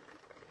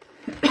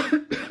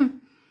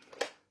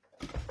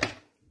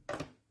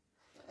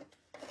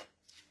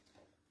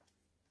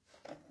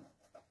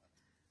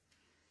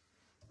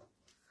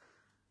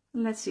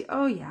 Let's see.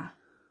 Oh yeah,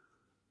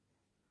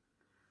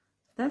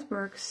 that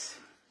works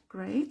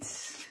great.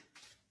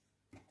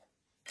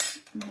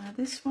 Now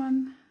this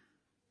one.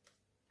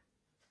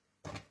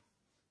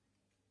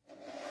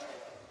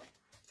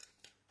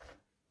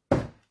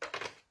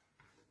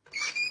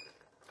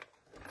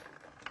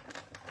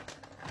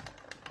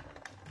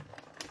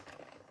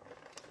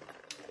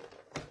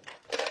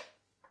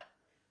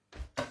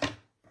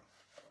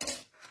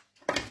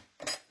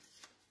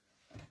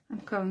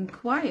 Going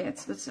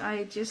quiet, but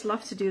I just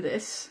love to do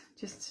this,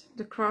 just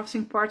the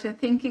crafting part and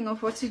thinking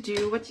of what to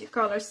do, what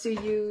colors to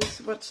use,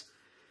 what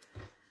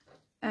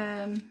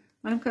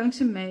I'm going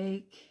to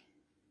make.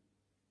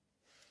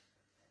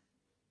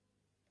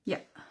 Yeah,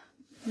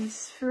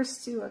 these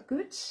first two are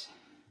good.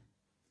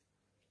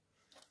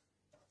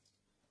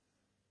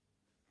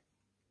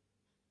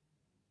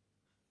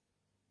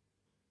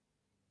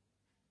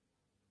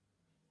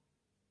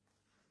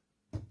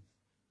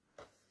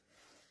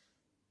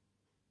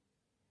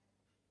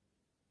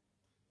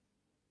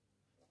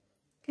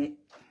 Okay,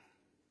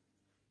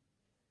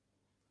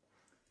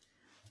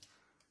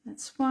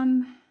 that's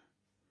one,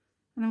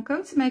 and I'm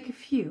going to make a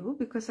few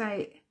because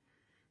I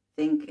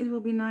think it will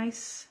be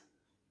nice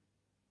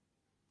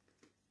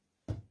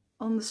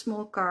on the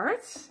small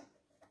cards.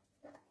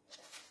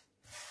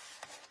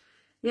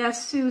 Yeah,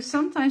 Sue,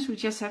 sometimes we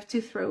just have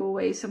to throw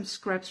away some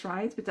scraps,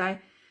 right? But I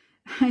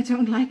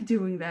don't like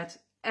doing that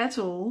at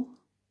all,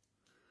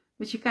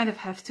 but you kind of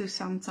have to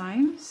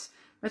sometimes.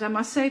 But I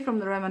must say, from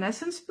the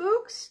Reminiscence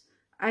books,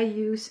 I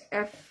use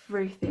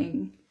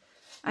everything.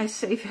 I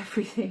save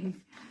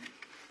everything.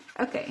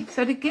 Okay,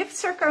 so the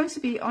gifts are going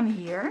to be on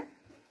here.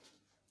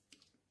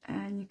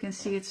 And you can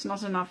see it's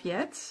not enough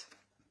yet.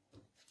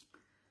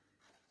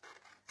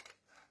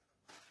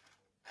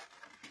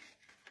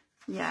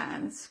 Yeah,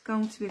 and it's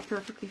going to be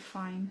perfectly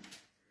fine.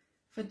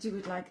 But do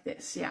it like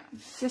this. Yeah,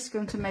 just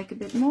going to make a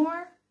bit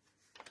more.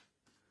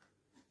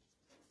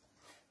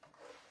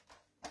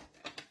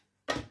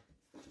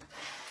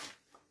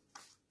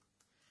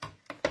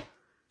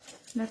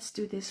 Let's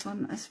do this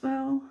one as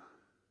well.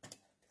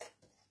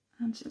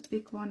 And a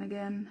big one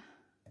again.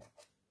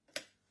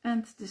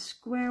 And the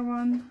square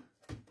one.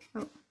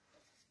 Oh,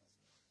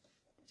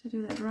 did I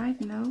do that right?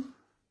 No.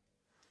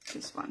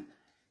 This one.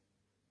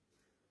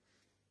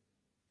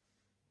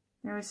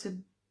 There is a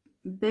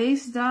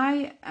base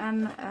die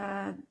and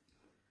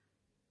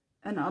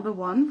another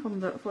one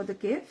for the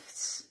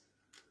gifts.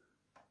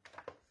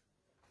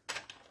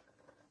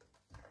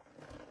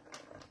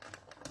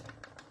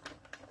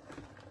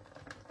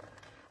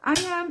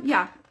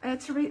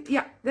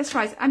 Yeah, that's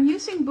right. I'm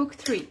using book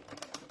 3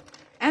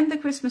 and the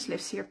Christmas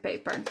Lives Here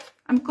paper.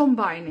 I'm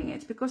combining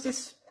it because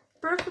it's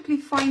perfectly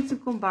fine to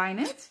combine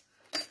it.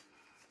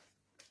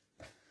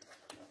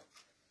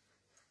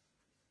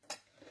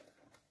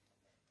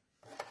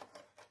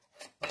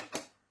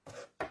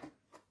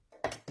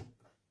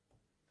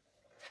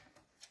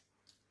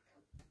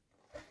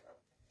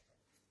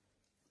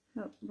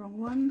 Oh, wrong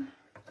one.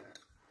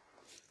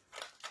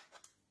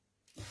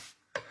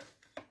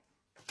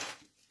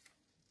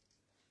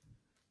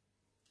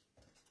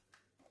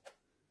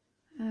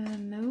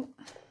 No.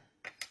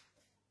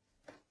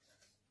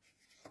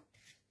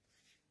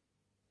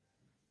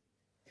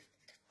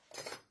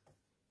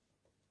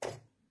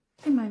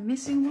 Am I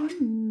missing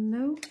one?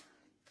 No.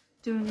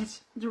 Doing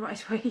it the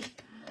right way.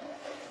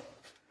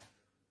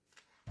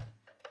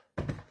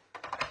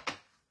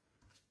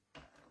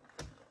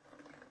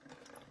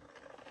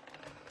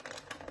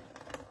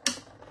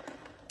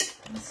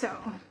 So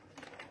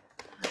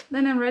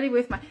then I'm ready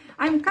with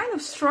I'm kind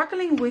of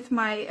struggling with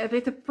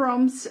with the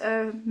prompts,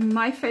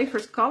 my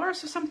favorite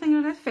colors or something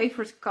like that.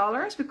 Favorite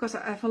colors, because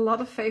I have a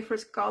lot of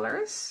favorite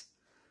colors.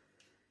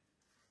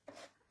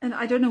 And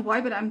I don't know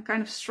why, but I'm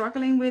kind of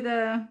struggling with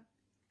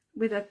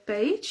that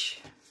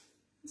page.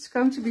 It's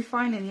going to be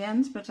fine in the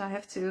end, but I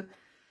have to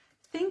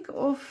think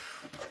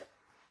of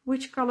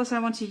which colors I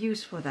want to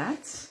use for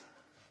that.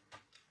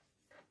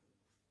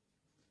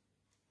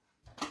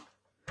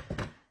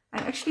 I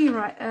actually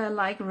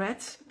like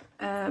red,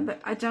 but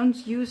I don't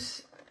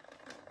use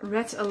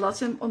red a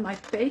lot on my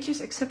pages,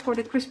 except for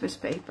the Christmas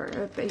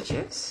paper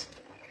pages.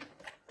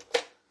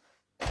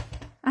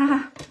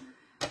 Ah,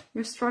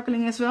 you're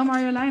struggling as well,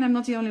 Marjolein. I'm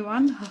not the only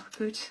one. Oh,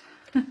 good.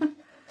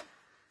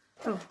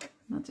 Oh,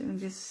 not doing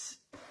this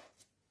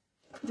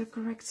the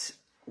correct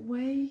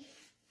way.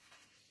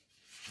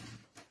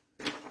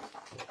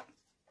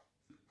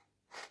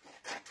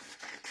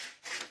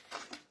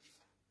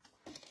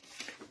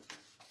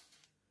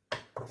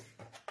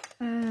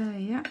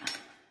 Yeah,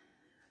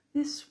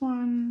 this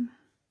one,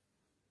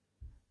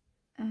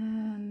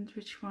 and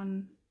which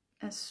one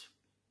as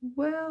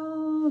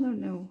well, I don't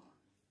know.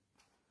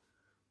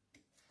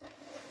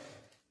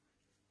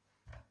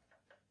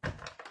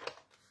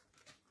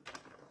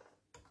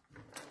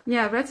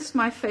 Yeah, red is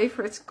my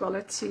favorite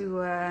color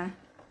to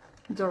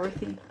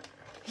Dorothy.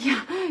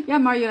 Yeah, yeah,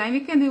 Marjolein, we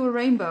can do a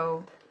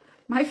rainbow.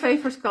 My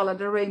favorite color,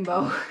 the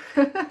rainbow.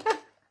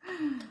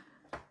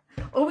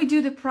 Or we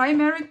do the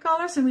primary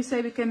colors and we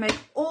say we can make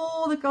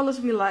all the colors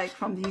we like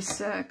from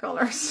these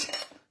colors.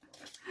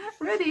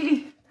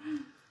 Ready?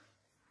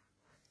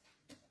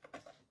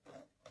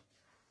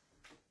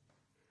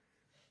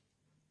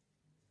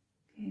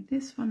 Okay,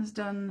 this one is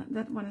done,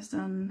 that one is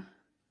done.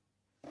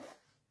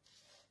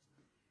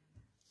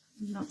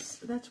 Not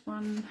that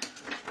one.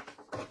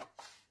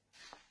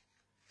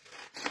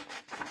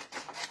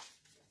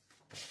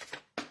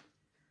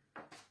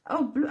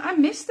 Oh, blue. I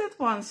missed that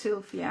one,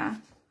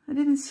 Sylvia. I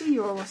didn't see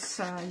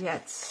yours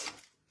yet.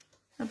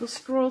 I will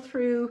scroll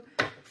through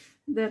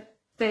the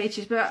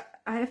pages, but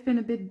I have been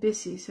a bit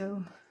busy,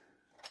 so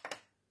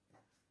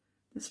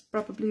that's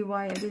probably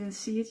why I didn't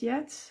see it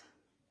yet.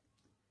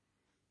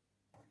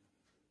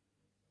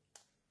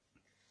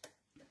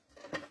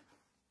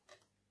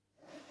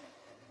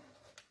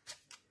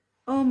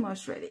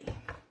 Almost ready.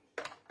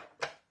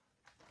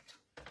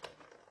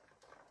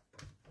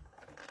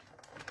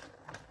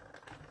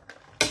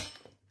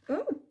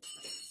 Oh,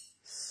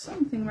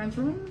 something went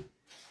wrong.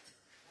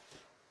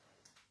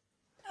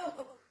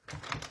 Oh,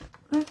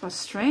 that was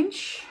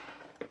strange.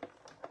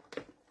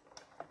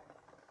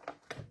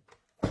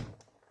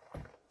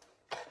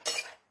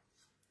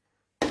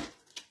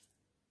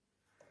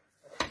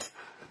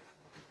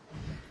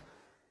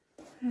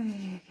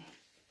 Okay.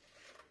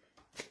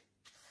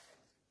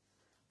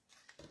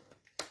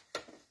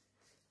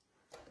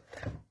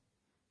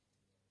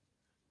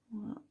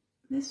 Well,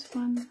 this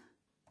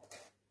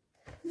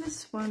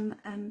one,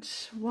 and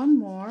one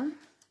more.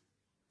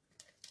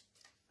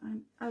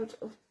 I'm out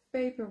of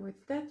paper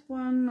with that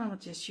one. I'll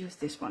just use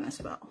this one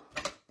as well.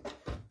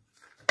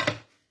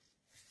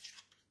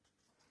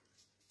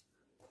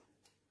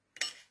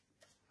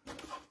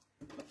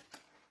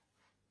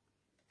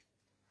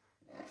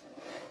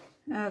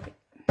 Okay.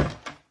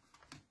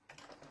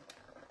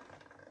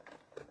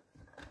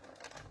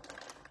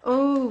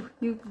 Oh,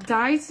 you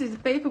dyed the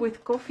paper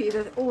with coffee.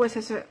 That always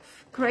has a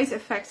great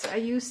effect. I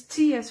use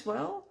tea as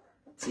well.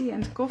 Tea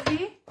and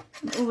coffee.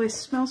 It always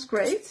smells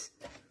great.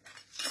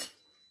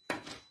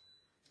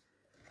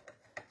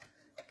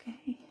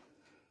 Okay.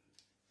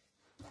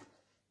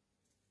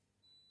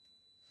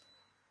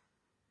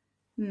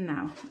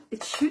 Now,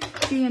 it should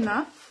be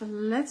enough.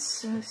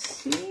 Let's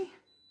see.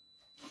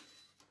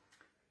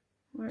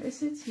 Where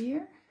is it?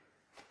 Here?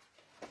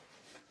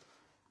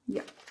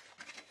 Yeah.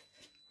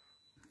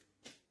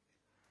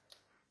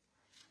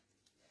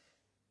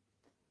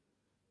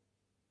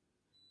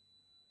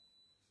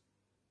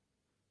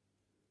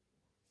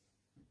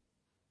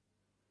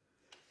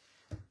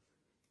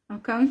 I'm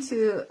going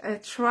to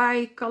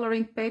try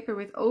coloring paper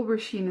with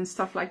aubergine and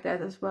stuff like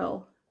that as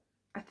well.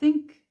 I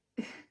think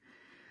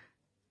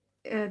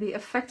the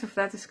effect of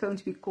that is going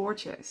to be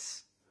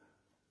gorgeous.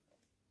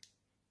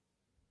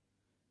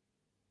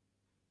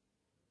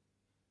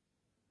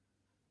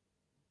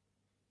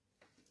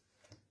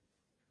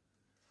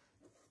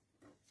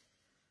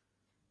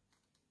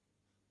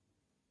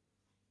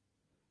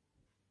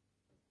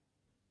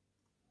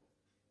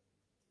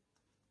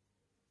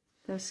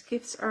 Those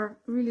gifts are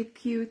really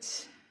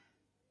cute.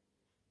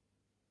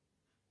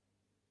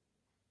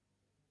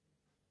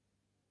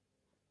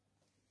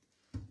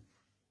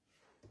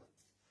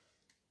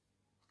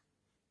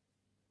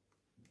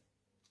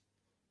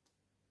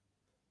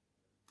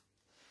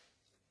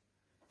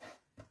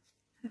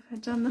 Have I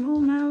done them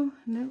all now?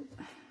 No.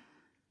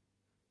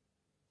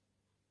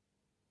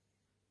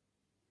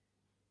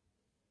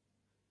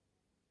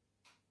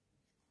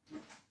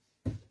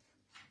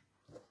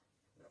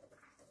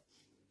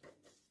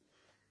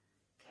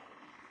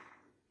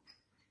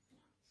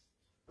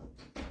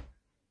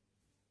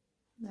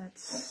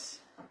 That's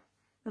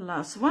the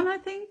last one, I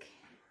think.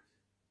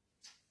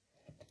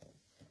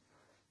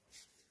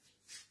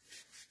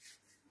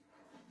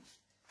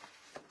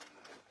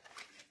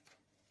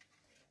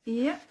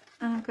 Yeah,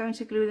 and I'm going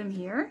to glue them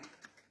here.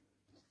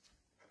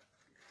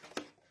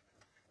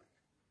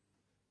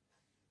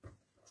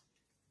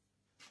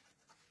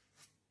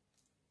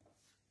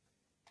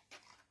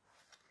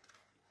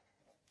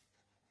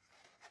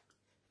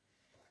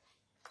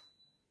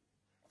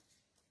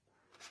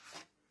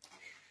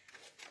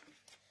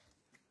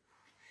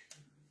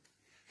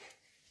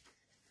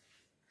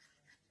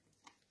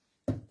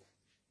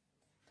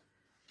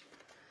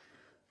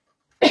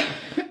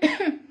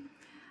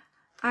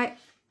 I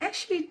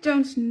actually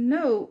don't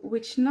know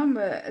which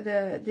number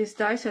this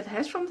die set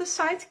has from the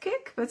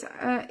Sidekick, but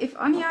if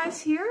Anya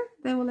is here,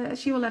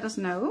 she will let us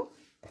know,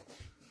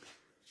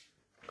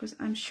 because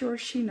I'm sure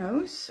she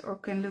knows or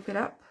can look it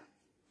up.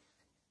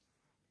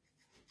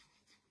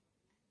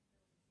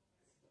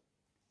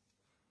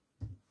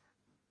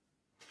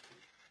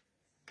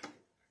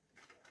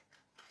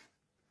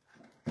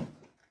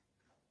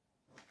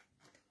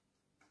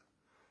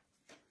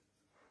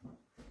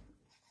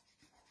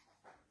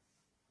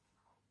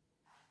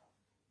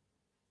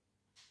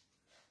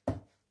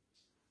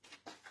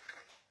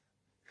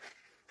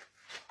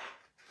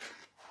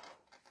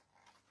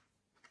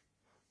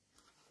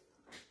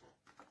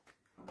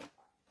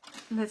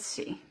 let's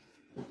see.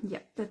 Yeah,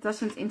 that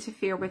doesn't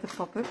interfere with the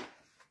pop-up.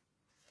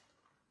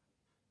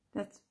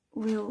 That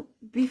will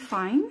be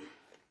fine.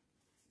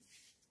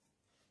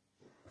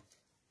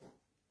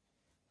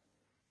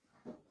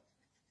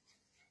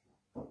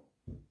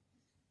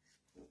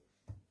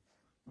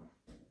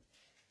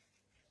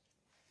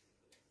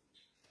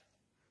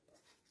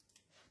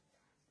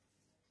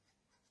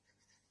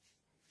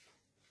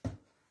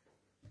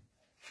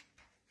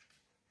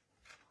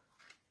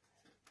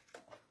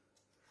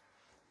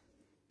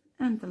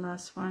 And the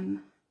last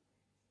one.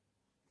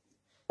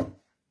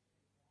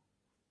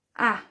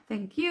 Ah,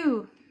 thank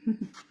you.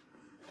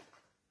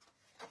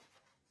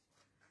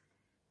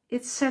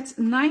 It's set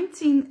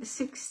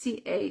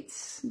 1968,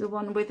 the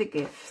one with the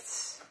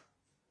gifts.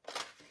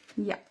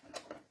 Yeah.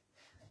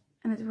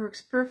 And it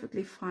works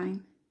perfectly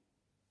fine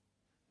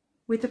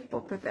with the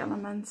pop-up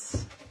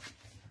elements.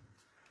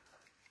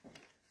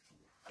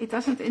 It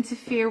doesn't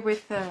interfere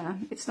with,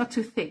 it's not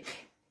too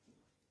thick.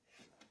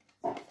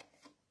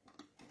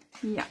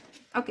 Yeah.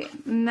 Okay,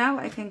 now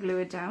I can glue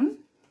it down.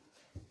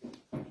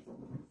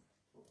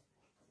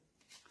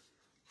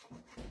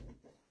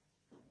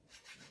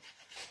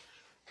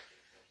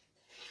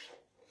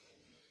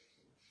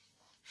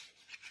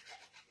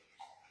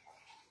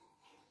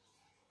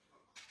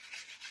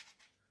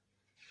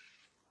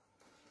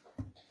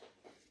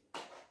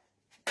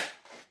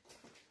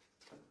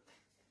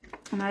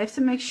 And I have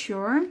to make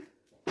sure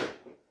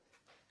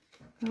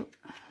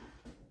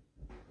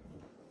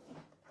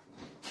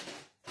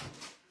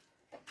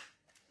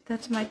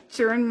that my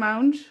turn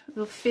mount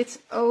will fit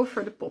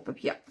over the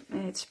pop-up. Yeah,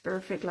 it's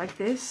perfect like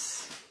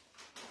this.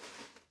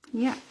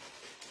 Yeah.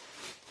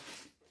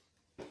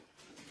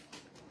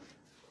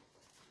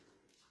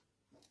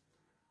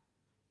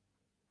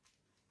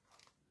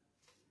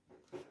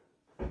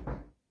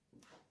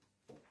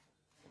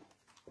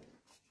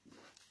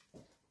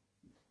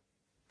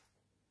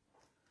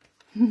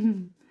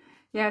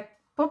 Yeah,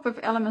 pop-up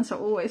elements are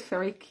always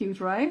very cute,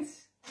 right?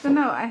 So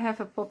now I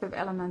have a pop-up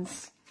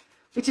elements,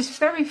 which is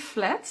very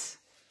flat.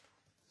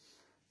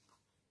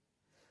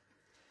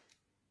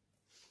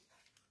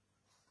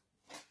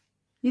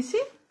 You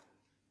see?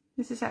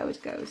 This is how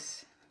it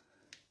goes.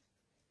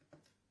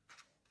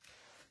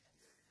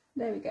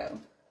 There we go.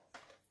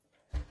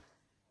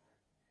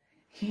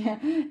 Yeah,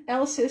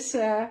 Els is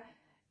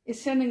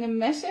sending a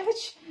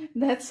message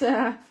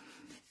that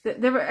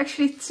there were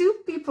actually 2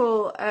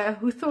 people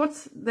who thought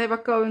they were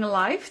going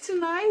live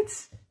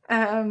tonight.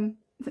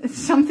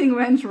 Something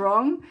went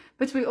wrong,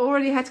 but we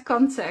already had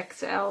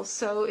contact, Els,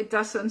 so it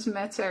doesn't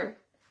matter.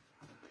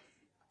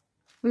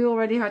 We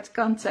already had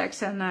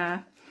contact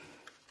and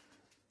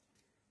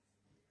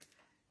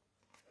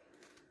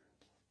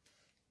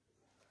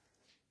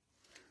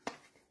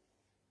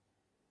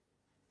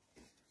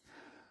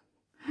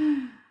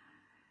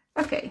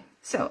okay,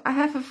 so I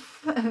have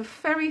a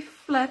very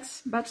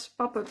flat but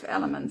pop-up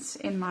elements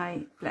in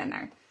my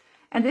planner.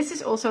 And this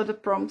is also the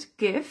prompt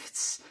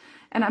gifts.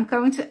 And I'm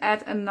going to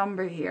add a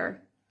number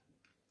here.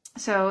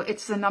 So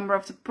it's the number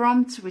of the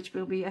prompt, which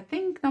will be, I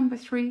think, number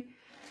 3.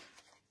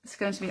 It's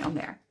going to be on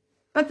there.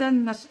 But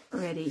then not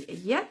ready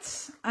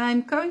yet.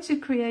 I'm going to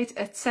create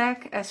a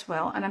tag as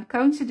well. And I'm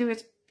going to do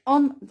it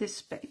on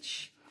this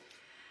page.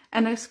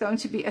 And there's going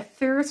to be a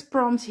 3rd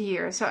prompt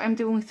here. So I'm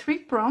doing 3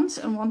 prompts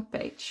on 1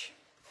 page.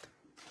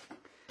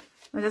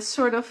 And that's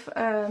sort of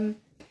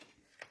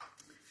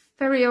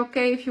very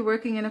okay if you're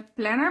working in a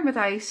planner, but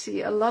I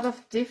see a lot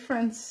of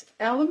different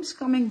albums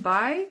coming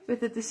by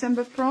with the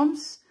December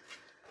prompts.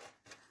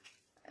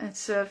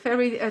 It's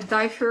very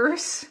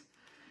diverse.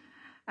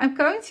 I'm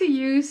going to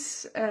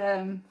use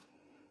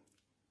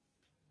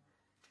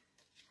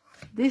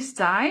this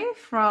die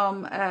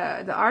from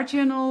the Art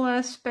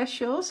Journal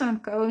specials, and I'm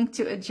going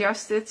to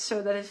adjust it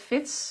so that it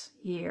fits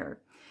here.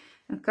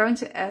 I'm going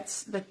to add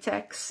the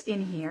text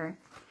in here.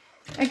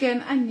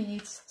 Again, I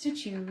need to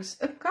choose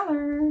a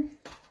color.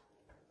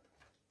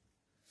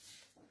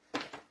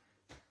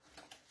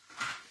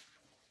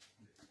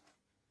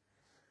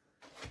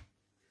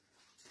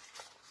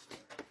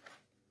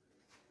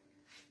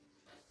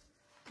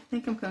 I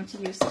think I'm going to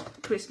use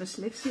Christmas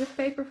lipstick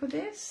paper for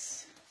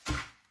this.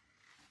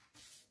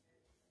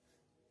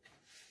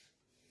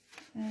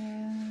 I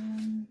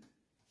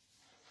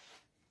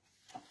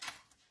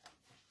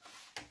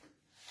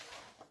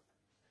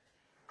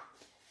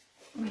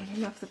really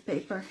love the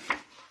paper.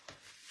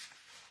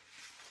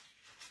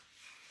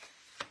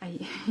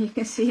 You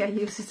can see I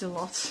use it a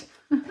lot.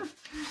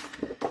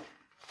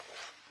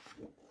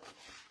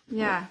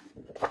 Yeah,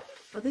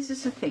 but this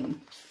is the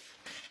thing.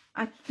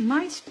 I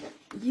might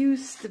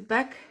use the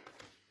back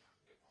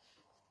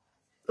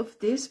of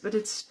this, but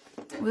it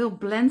will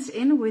blend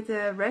in with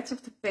the red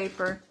of the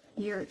paper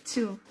here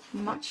too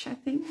much, I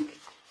think.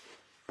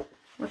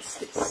 What's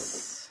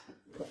this?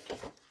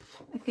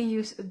 I can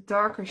use a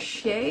darker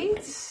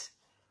shade,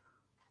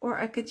 or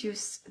I could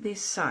use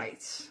this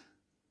side.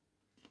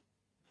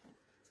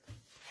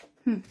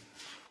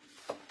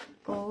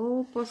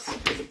 All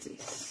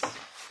possibilities.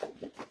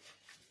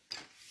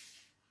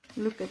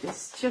 Look at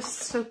this, just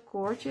so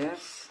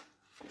gorgeous.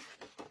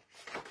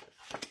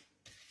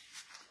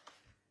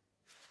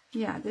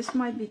 Yeah, this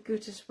might be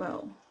good as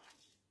well.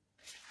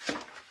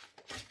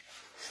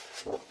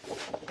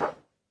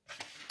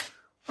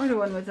 Or the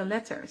one with the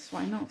letters,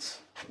 why not?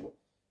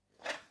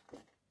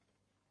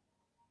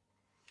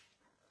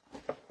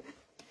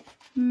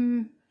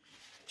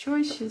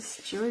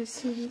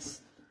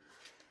 Choices.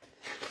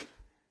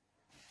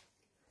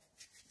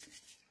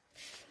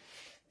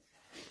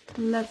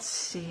 Let's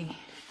see.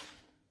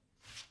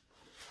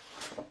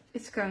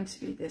 It's going to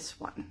be this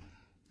one.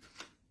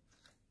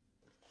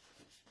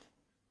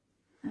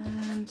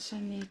 And I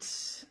need...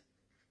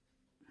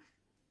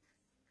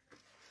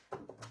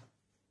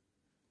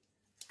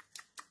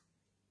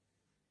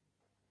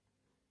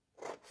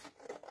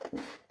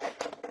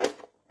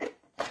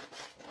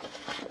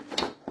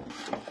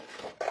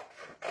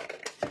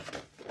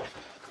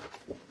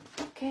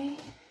 Okay.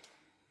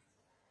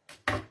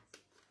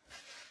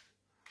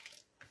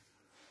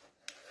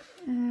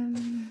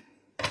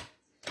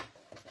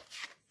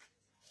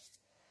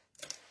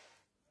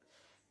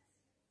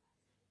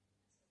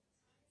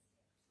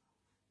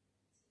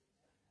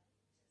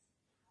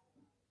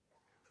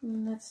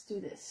 Let's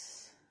do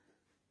this.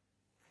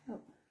 Oh.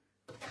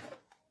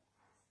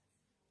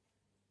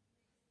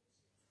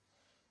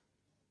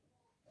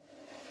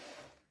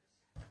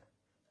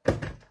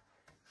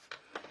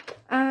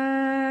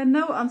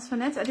 No,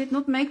 Antoinette, I did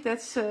not make that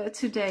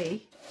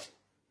today.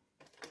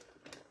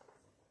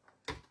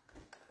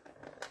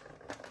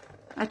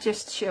 I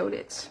just showed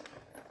it.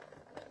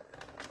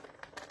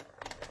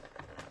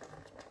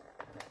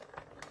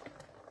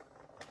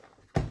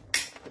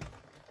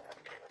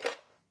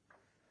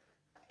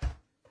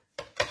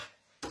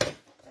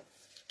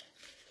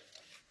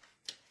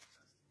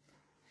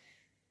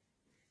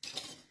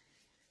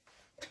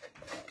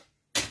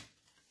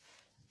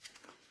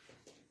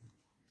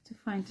 To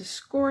find the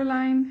score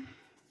line.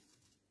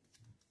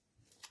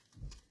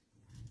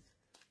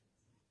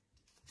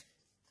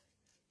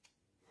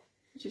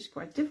 Which is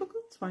quite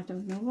difficult, I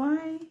don't know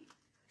why.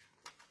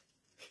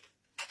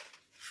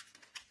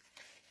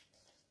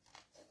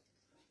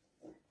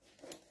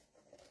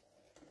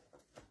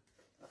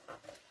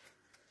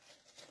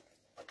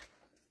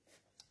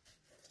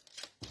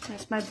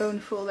 There's my bone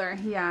folder,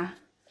 yeah.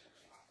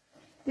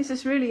 This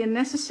is really a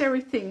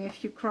necessary thing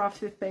if you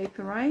craft with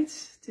paper, right?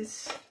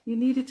 You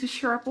need it to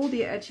sharpen all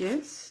the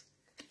edges.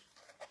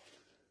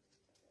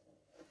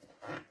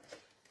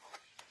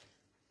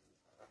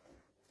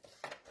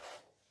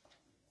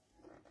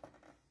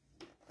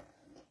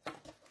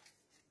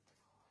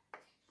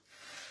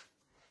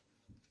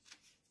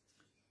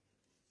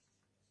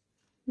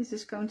 This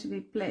is going to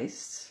be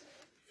placed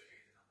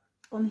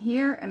on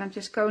here, and I'm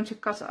just going to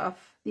cut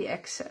off the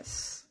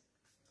excess.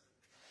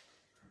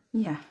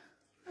 Yeah,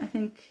 I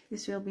think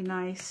this will be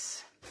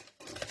nice.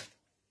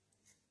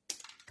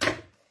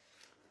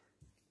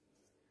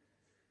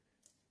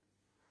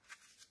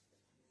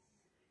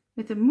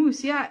 With the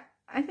mousse, yeah,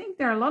 I think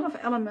there are a lot of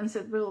elements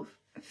that will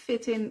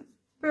fit in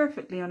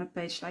perfectly on a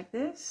page like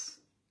this.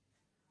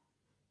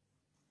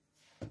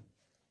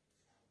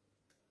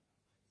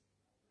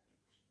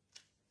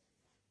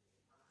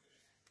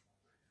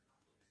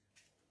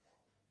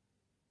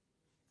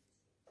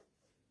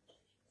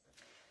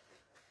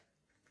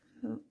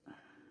 Oh.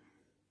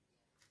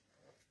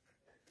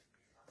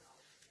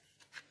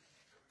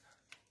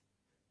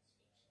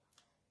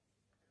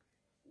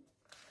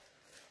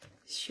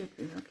 Should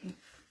be working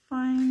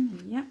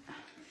fine, yeah.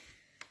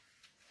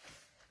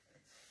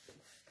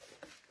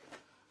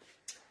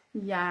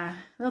 Ja,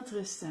 wel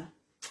rusten.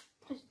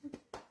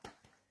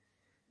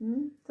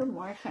 Tot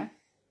morgen.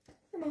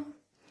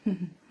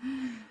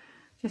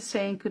 Just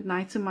saying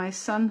goodnight to my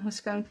son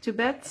who's going to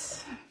bed.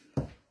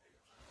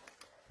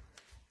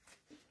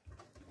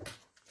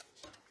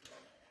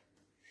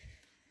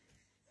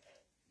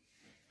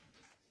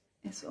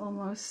 It's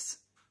almost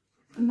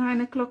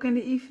 9 o'clock in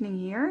the evening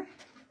here.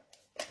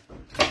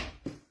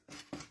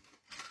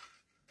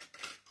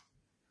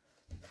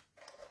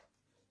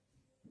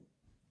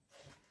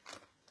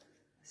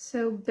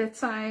 So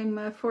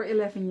bedtime for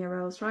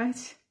 11-year-olds,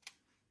 right?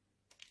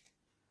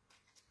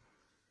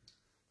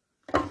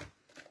 There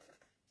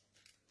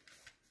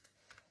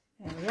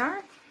we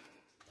are.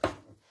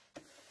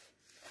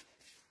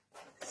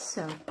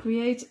 So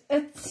create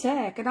a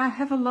tag, and I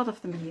have a lot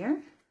of them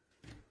here.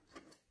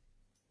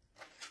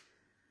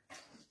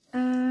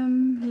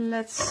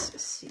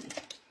 Let's see.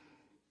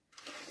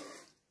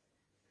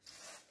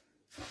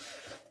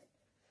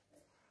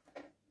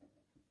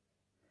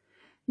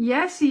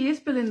 Yes, he is,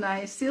 Belinda.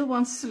 He still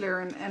wants to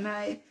learn,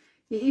 and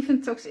he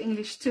even talks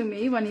English to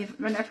me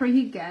whenever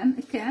he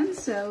can.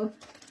 So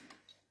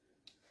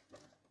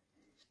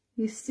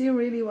he still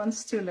really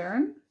wants to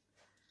learn.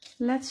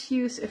 Let's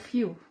use a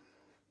few.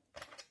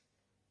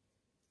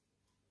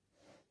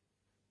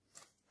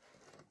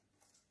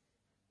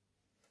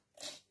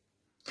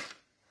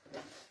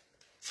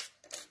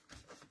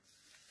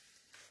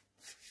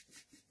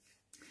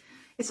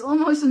 It's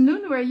almost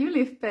noon where you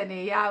live,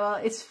 Penny. Yeah, well,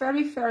 it's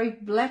very, very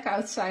black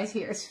outside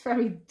here. It's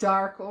very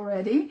dark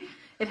already.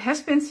 It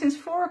has been since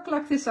 4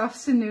 o'clock this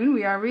afternoon.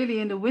 We are really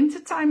in the winter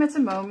time at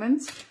the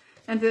moment.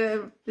 and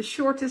the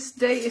shortest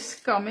day is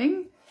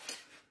coming.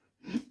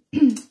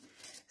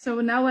 So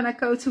now when I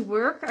go to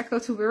work,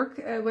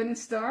 when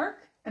it's dark,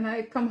 and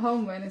I come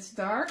home when it's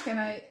dark,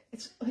 and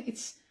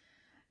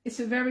it's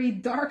a very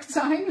dark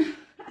time.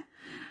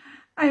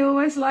 I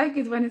always like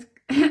it when it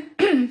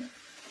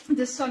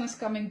the sun is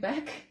coming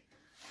back,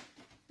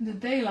 the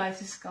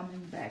daylight is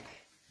coming back.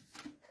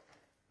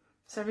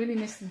 So I really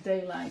miss the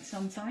daylight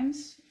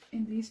sometimes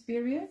in these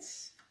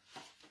periods.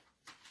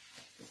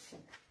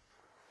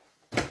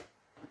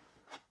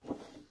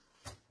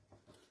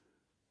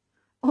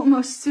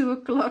 Almost 2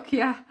 o'clock,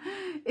 yeah.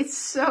 It's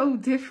so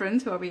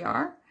different where we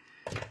are.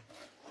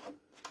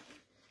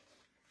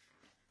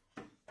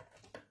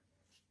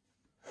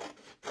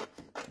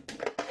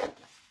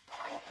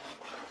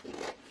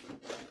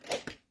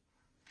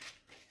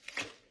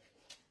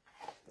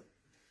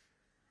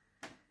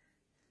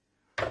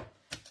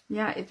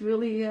 Yeah, it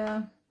really,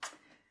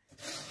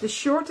 the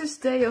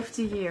shortest day of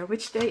the year.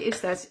 Which day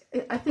is that?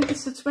 I think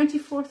it's the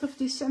 24th of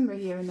December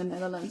here in the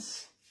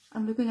Netherlands.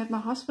 I'm looking at my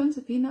husband,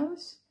 if he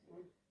knows.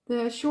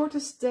 The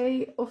shortest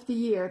day of the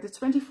year, the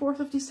 24th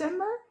of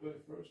December?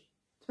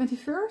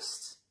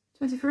 21st?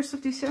 21st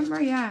of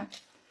December, yeah.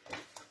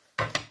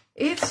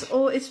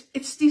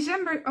 It's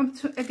December,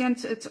 again,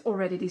 it's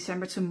already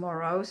December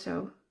tomorrow,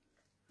 so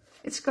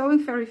it's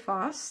going very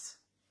fast.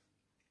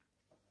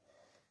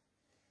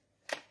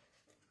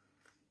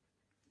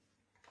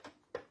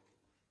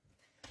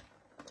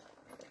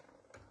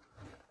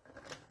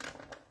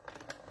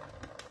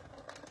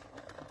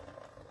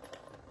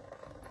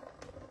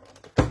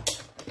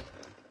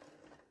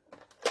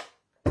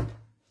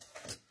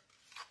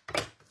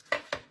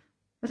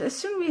 But as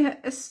soon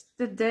as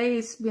the day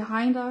is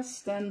behind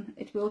us, then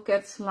it will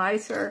get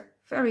lighter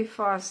very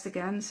fast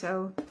again,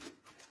 so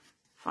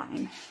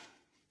fine.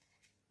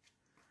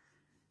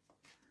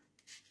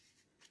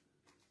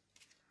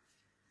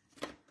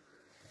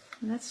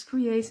 Let's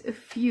create a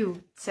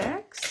few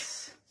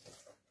tags.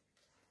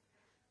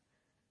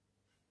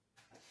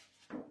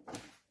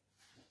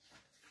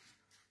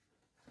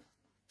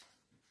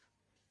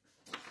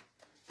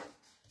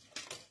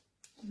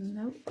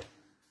 Nope.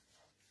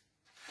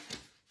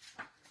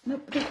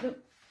 Nope.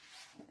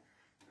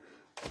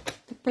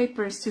 The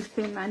paper is too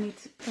thin. I need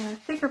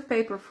thicker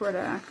paper for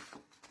the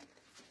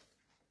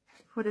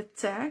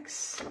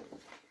tags.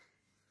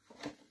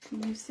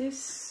 Use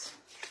this.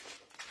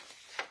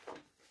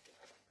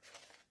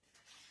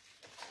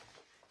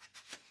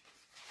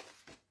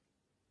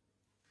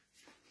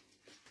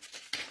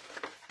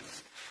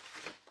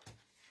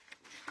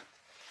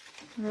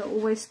 There are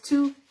always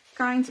 2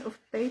 kinds of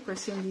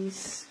papers in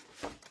these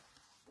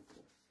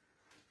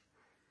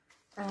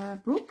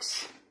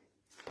books,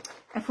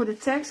 and for the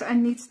tags I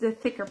need the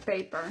thicker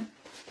paper.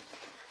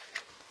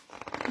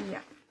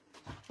 Yeah,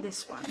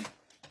 this one.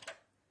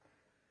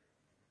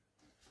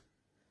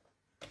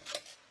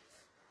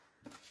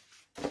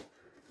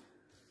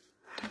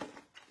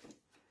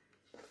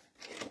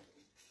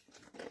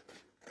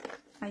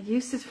 I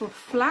used it for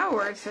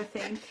flowers, I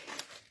think.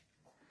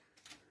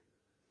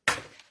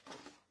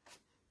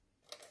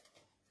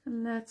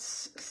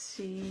 Let's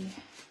see.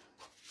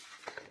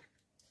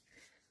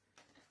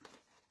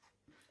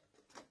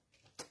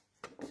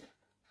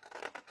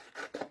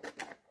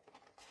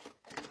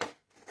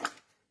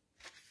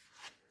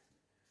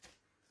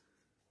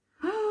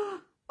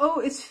 Oh,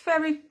 it's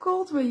very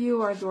cold where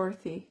you are,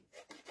 Dorothy.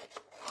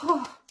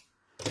 Oh.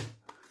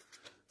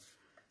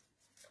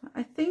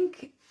 I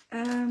think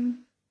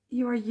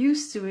you are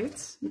used to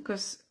it,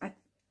 because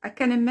I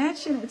can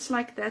imagine it's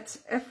like that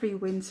every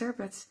winter,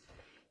 but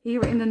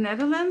here in the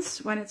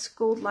Netherlands, when it's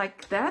cold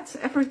like that,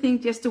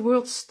 everything, just the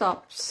world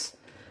stops.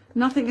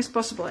 Nothing is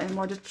possible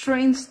anymore. The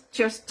trains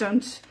just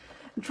don't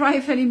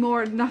drive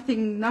anymore.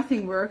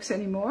 Nothing works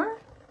anymore.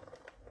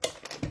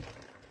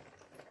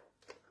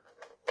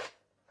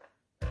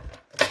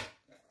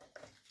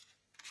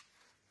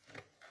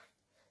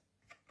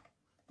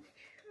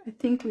 I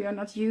think we are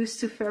not used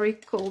to very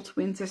cold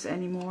winters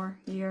anymore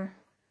here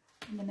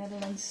in the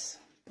Netherlands.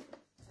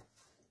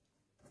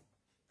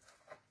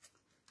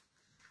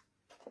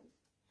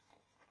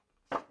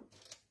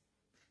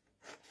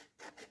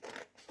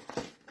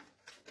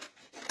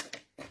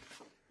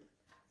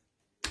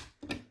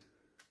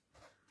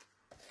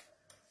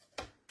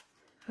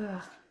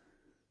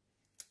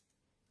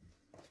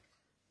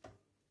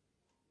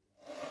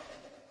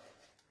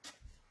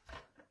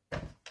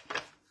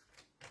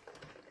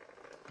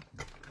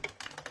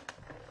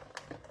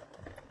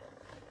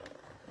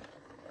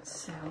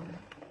 So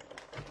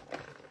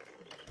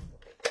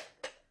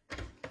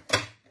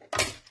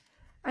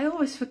I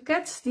always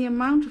forget the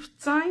amount of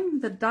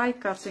time the die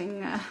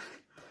cutting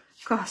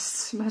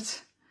costs,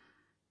 but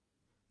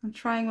I'm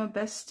trying my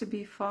best to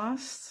be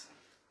fast.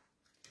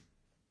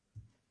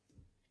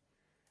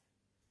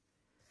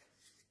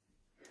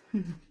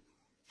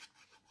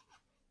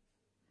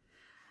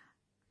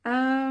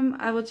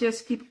 I will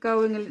just keep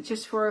going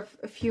just for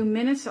a few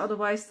minutes,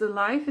 otherwise the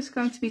live is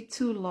going to be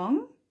too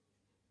long.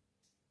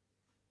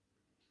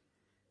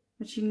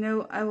 But you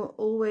know, I will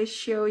always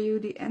show you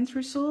the end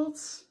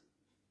results.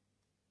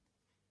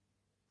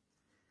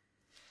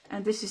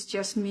 And this is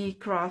just me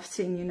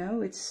crafting, you know,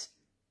 it's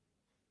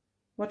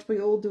what we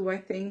all do, I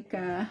think,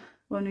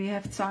 when we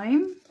have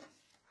time.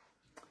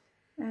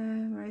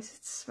 Where is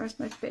it? Where's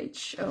my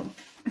page? Oh,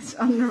 it's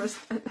under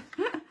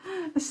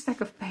a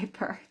stack of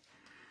paper.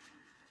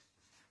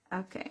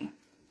 Okay,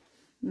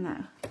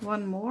 now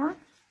one more.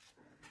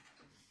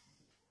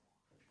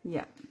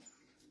 Yeah,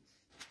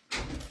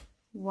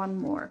 one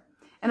more.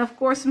 And of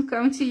course I'm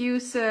going to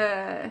use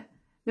the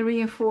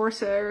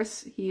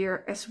reinforcers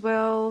here as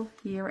well,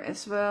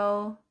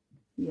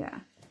 yeah.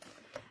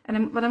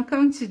 And what I'm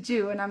going to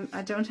do, and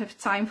I don't have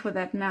time for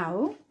that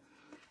now,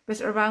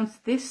 but around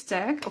this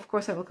tag, of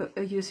course I will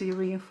use a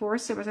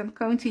reinforcer, but I'm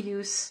going to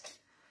use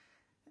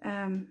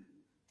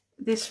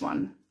this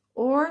one,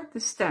 or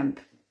the stamp.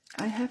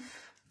 I have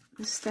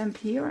the stamp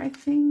here, I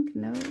think,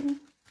 no.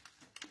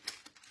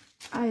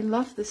 I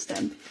love the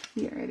stamp,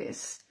 here it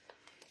is.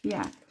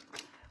 Yeah,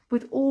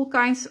 with all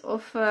kinds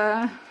of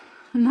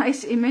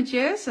nice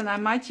images, and I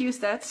might use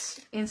that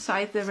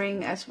inside the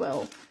ring as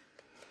well.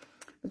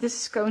 But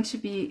this is going to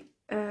be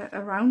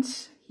around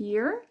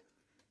here,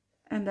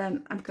 and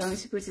then I'm going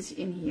to put it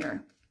in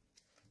here,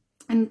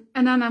 and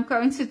then I'm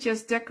going to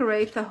just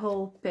decorate the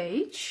whole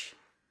page.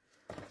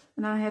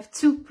 And I have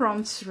 2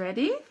 prompts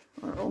ready,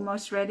 or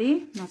almost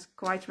ready, not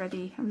quite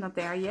ready, I'm not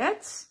there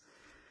yet,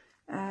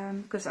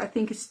 because I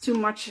think it's too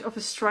much of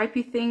a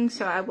stripy thing,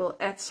 so I will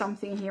add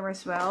something here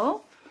as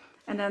well.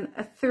 And then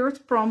a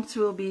 3rd prompt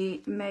will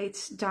be made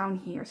down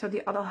here, so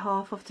the other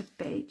half of the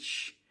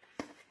page.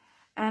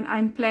 And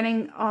I'm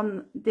planning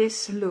on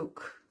this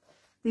look.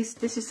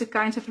 This is the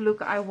kind of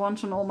look I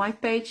want on all my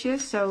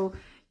pages, so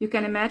you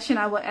can imagine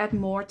I will add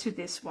more to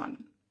this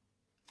one.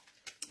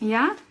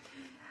 Yeah?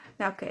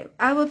 Okay,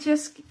 I will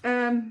just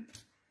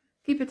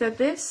keep it at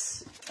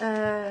this.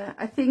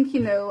 I think you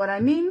know what I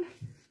mean.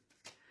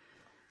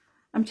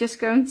 I'm just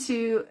going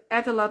to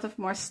add a lot of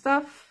more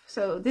stuff.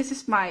 So this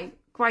is my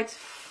quite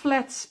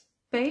flat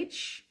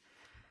page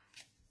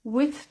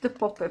with the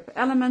pop-up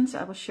elements.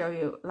 I will show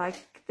you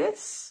like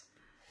this,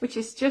 which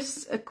is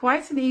just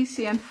quite an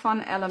easy and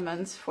fun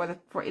element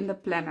for in the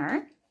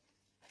planner.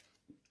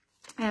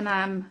 And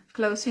I'm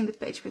closing the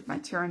page with my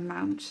turn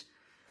mount.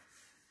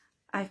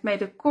 I've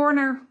made a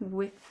corner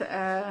with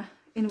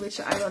in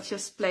which I will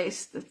just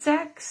place the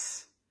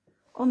tags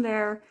on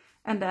there,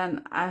 and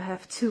then I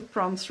have 2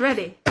 prompts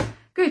ready.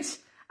 Good.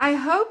 I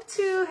hope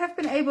to have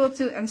been able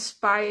to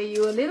inspire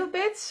you a little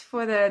bit.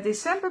 For the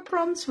December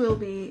prompts will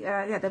be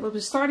they will be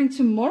starting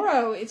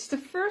tomorrow. It's the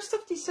 1st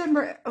of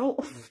December. Oh,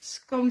 it's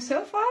going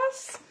so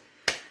fast.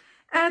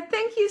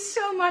 Thank you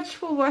so much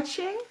for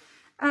watching.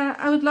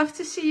 I would love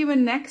to see you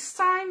next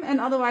time, and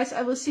otherwise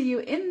I will see you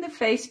in the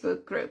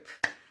Facebook group.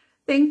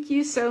 Thank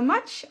you so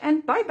much,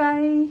 and bye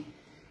bye.